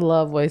 I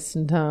love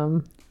wasting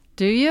time.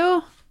 Do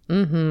you?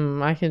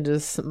 I can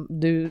just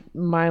do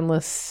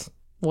mindless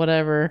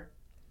whatever.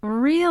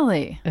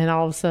 Really? And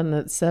all of a sudden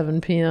it's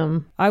 7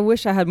 p.m. I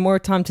wish I had more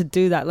time to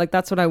do that. Like,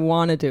 that's what I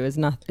want to do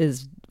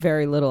is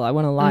very little. I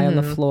want to lie on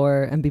the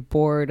floor and be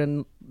bored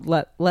and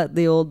let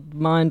the old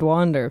mind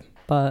wander.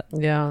 But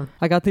yeah,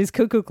 I got these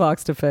cuckoo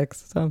clocks to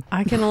fix. So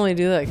I can only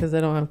do that because I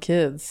don't have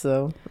kids.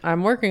 So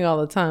I'm working all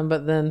the time,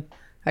 but then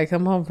I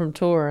come home from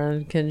tour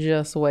and can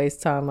just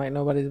waste time like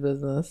nobody's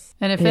business.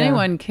 And if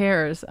anyone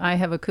cares, I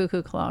have a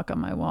cuckoo clock on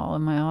my wall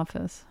in my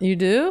office. You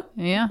do?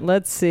 Yeah.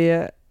 Let's see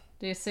it.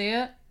 Do you see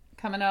it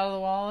coming out of the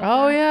wall?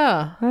 Oh,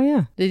 yeah. Oh,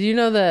 yeah. Did you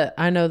know that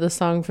I know the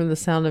song from The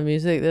Sound of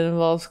Music that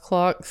involves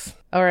clocks?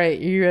 All right,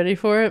 you ready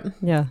for it?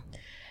 Yeah.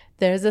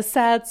 There's a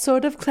sad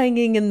sort of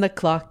clanging in the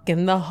clock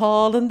in the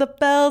hall and the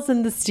bells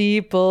in the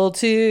steeple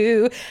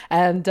too.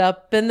 And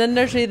up in the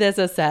nursery there's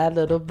a sad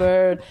little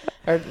bird.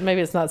 Or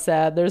maybe it's not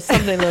sad. There's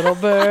something little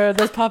bird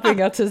that's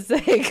popping up to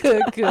say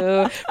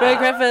cuckoo.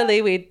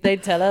 Regretfully they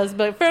tell us,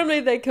 but firmly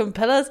they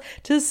compel us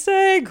to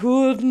say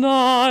good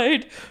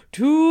night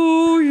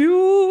to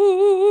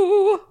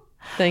you.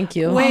 Thank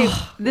you. Wait,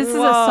 this is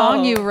a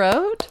song you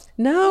wrote?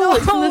 No,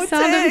 it's from The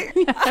Sound of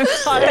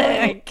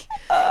Music.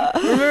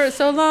 Remember,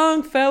 so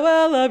long,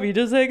 farewell, love you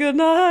to say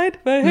goodnight,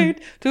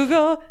 wait to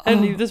go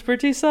and leave this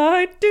pretty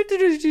side.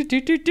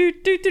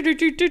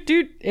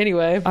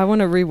 Anyway, I want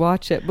to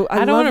rewatch it, but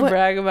I don't want to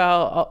brag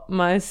about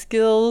my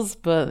skills,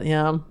 but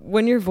yeah.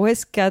 When your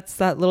voice gets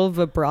that little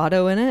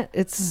vibrato in it,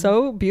 it's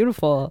so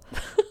beautiful.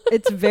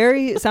 It's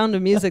very Sound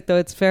of Music, though.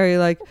 It's very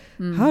like,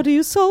 how do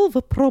you solve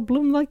a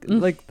problem?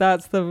 Like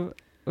that's the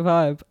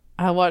vibe.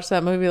 I watched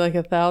that movie like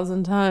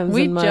 1,000 times.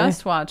 We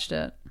just watched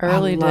it.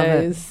 Early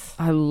days.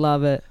 I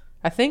love it.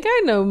 I think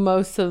I know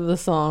most of the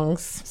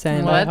songs.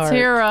 Same. Let's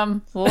hear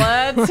them.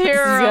 Let's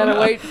hear them.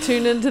 You gotta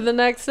tune into the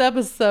next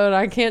episode.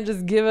 I can't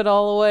just give it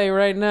all away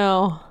right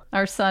now.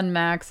 Our son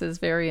Max is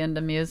very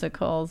into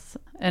musicals,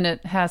 and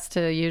it has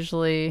to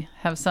usually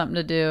have something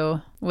to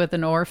do with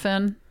an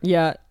orphan.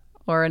 Yeah.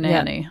 Or a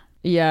nanny.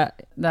 Yeah.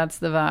 That's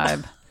the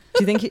vibe.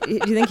 Do you think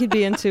he'd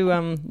be into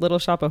Little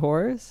Shop of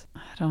Horrors?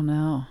 I don't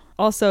know.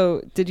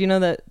 Also, did you know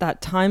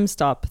that time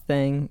stop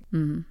thing?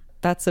 Mm-hmm.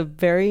 That's a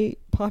very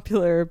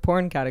popular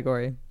porn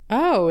category.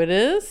 Oh, it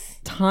is?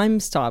 Time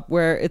stop,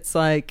 where it's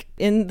like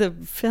in the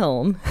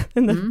film,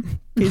 in the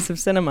piece of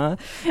cinema,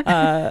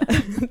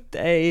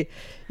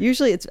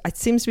 usually it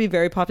seems to be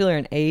very popular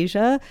in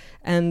Asia,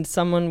 and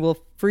someone will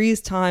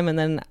freeze time and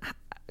then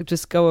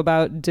just go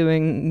about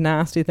doing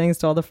nasty things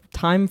to all the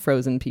time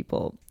frozen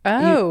people.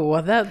 Oh,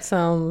 well, that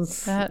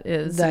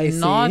is dicey.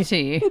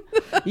 Naughty.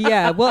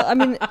 Yeah, well, I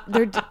mean,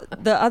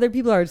 the other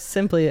people are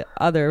simply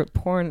other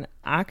porn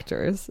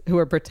actors who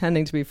are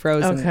pretending to be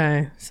frozen.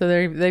 Okay, so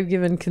they've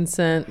given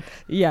consent.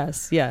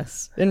 Yes.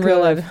 In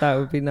real life, that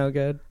would be no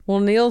good. Well,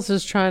 Neil's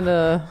just trying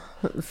to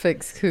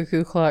fix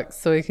cuckoo clocks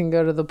so he can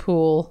go to the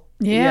pool.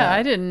 Yeah,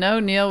 I didn't know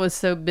Neil was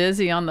so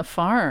busy on the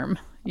farm.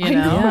 You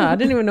know? Yeah, I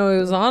didn't even know he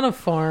was on a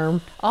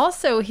farm.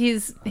 Also,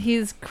 he's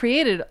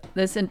created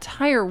this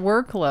entire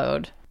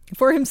workload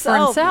for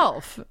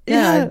himself.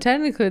 Yeah,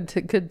 technically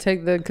could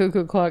take the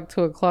cuckoo clock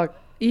to a clock.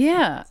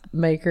 Yeah,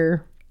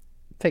 maker,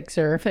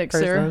 fixer.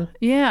 Person.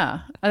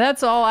 Yeah,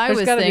 that's all I was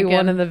thinking. There's got to be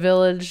one in the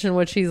village in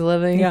which he's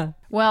living. Yeah.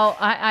 Well,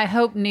 I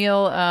hope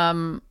Neil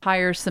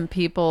hires some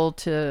people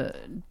to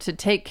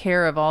take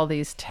care of all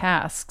these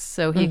tasks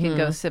so he can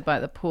go sit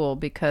by the pool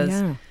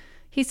because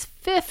he's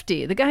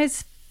 50. The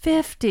guy's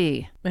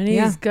 50. And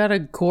he's got a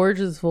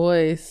gorgeous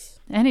voice.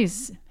 And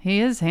he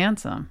is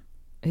handsome.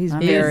 He's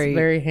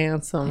very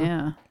handsome.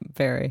 Yeah.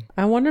 Very.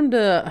 I want him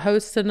to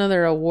host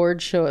another award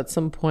show at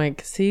some point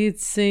because he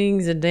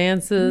sings and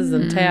dances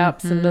and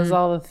taps and does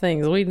all the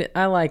things.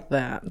 I like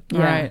that.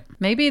 Yeah. Right.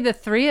 Maybe the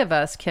three of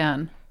us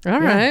can.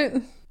 All right.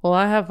 Well,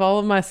 I have all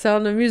of my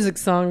Sound of Music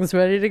songs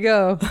ready to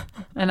go.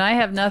 And I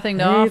have nothing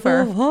to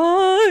offer. The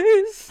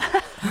voice.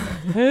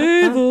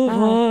 Hey, the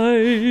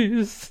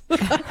voice.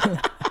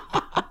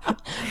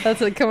 That's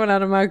like coming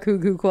out of my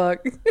cuckoo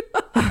clock.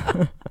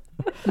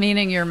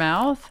 Meaning your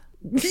mouth?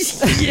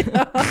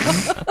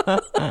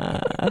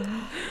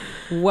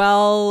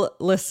 Well,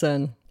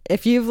 listen.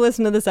 If you've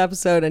listened to this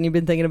episode and you've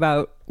been thinking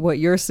about what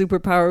your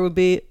superpower would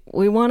be,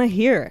 we want to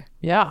hear.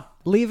 Yeah.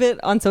 Leave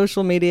it on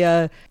social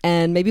media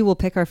and maybe we'll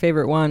pick our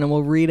favorite one and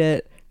we'll read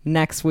it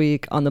next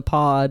week on the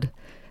pod,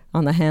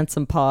 on the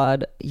Handsome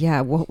Pod.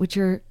 Yeah, what would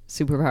your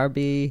superpower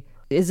be?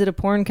 Is it a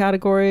porn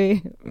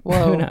category?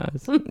 Whoa. Who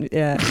knows?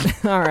 Yeah.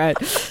 All right.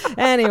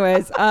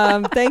 Anyways,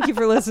 thank you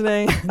for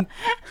listening.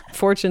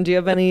 Fortune, do you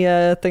have any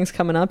things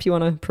coming up you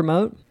want to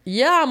promote?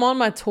 Yeah, I'm on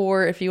my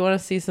tour. If you want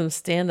to see some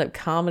stand-up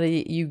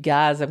comedy, you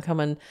guys, I'm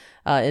coming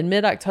in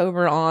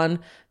mid-October on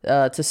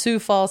to Sioux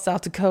Falls,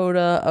 South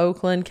Dakota,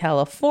 Oakland,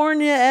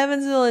 California,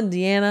 Evansville,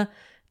 Indiana,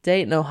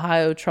 Dayton,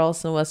 Ohio,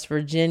 Charleston, West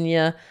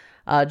Virginia.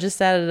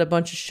 Just added a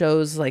bunch of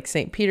shows like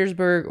St.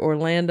 Petersburg,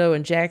 Orlando,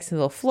 and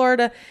Jacksonville,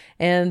 Florida.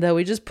 And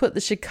we just put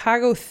the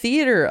Chicago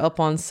Theater up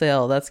on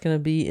sale. That's going to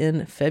be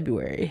in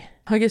February.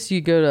 I guess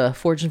you go to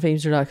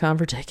fortunefeimster.com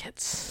for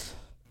tickets.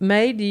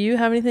 May, do you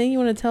have anything you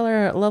want to tell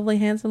our lovely,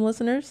 handsome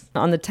listeners?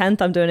 On the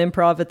 10th, I'm doing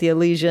improv at the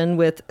Elysian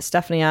with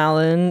Stephanie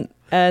Allen.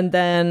 And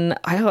then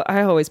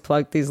I always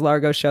plug these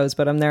Largo shows,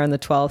 but I'm there on the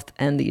 12th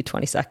and the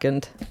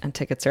 22nd. And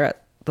tickets are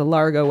at the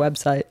Largo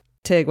website.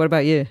 Tig, what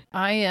about you?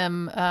 I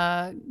am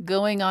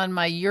going on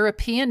my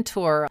European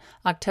tour.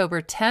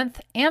 October 10th,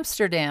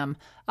 Amsterdam.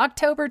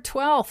 October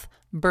 12th,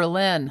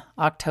 Berlin.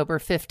 October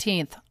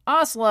 15th,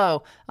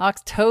 Oslo.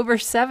 October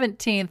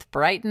 17th,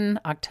 Brighton.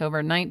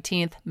 October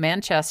 19th,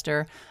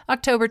 Manchester.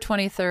 October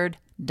 23rd,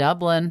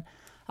 Dublin.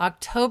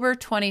 October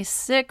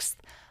 26th,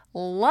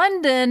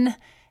 London.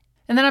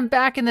 And then I'm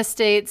back in the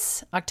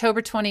States,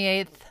 October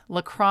 28th,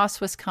 La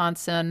Crosse,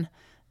 Wisconsin.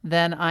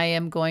 Then I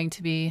am going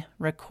to be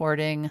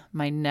recording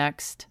my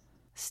next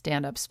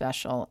stand-up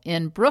special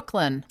in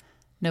Brooklyn,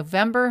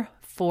 November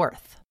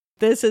 4th.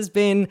 This has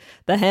been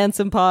the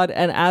Handsome Pod,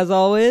 and as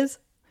always,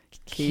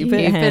 keep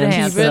it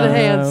handsome. Keep it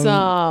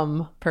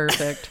handsome.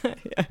 Perfect.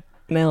 Yeah,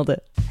 nailed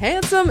it.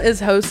 Handsome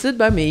is hosted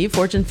by me,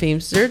 Fortune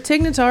Feimster,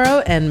 Tig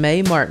Notaro, and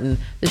May Martin.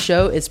 The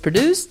show is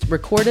produced,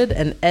 recorded,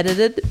 and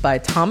edited by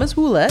Thomas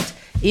Woolett.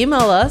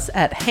 Email us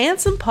at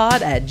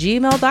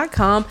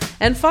handsomepod@gmail.com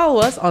and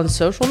follow us on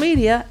social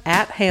media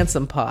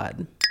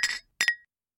 @handsomepod.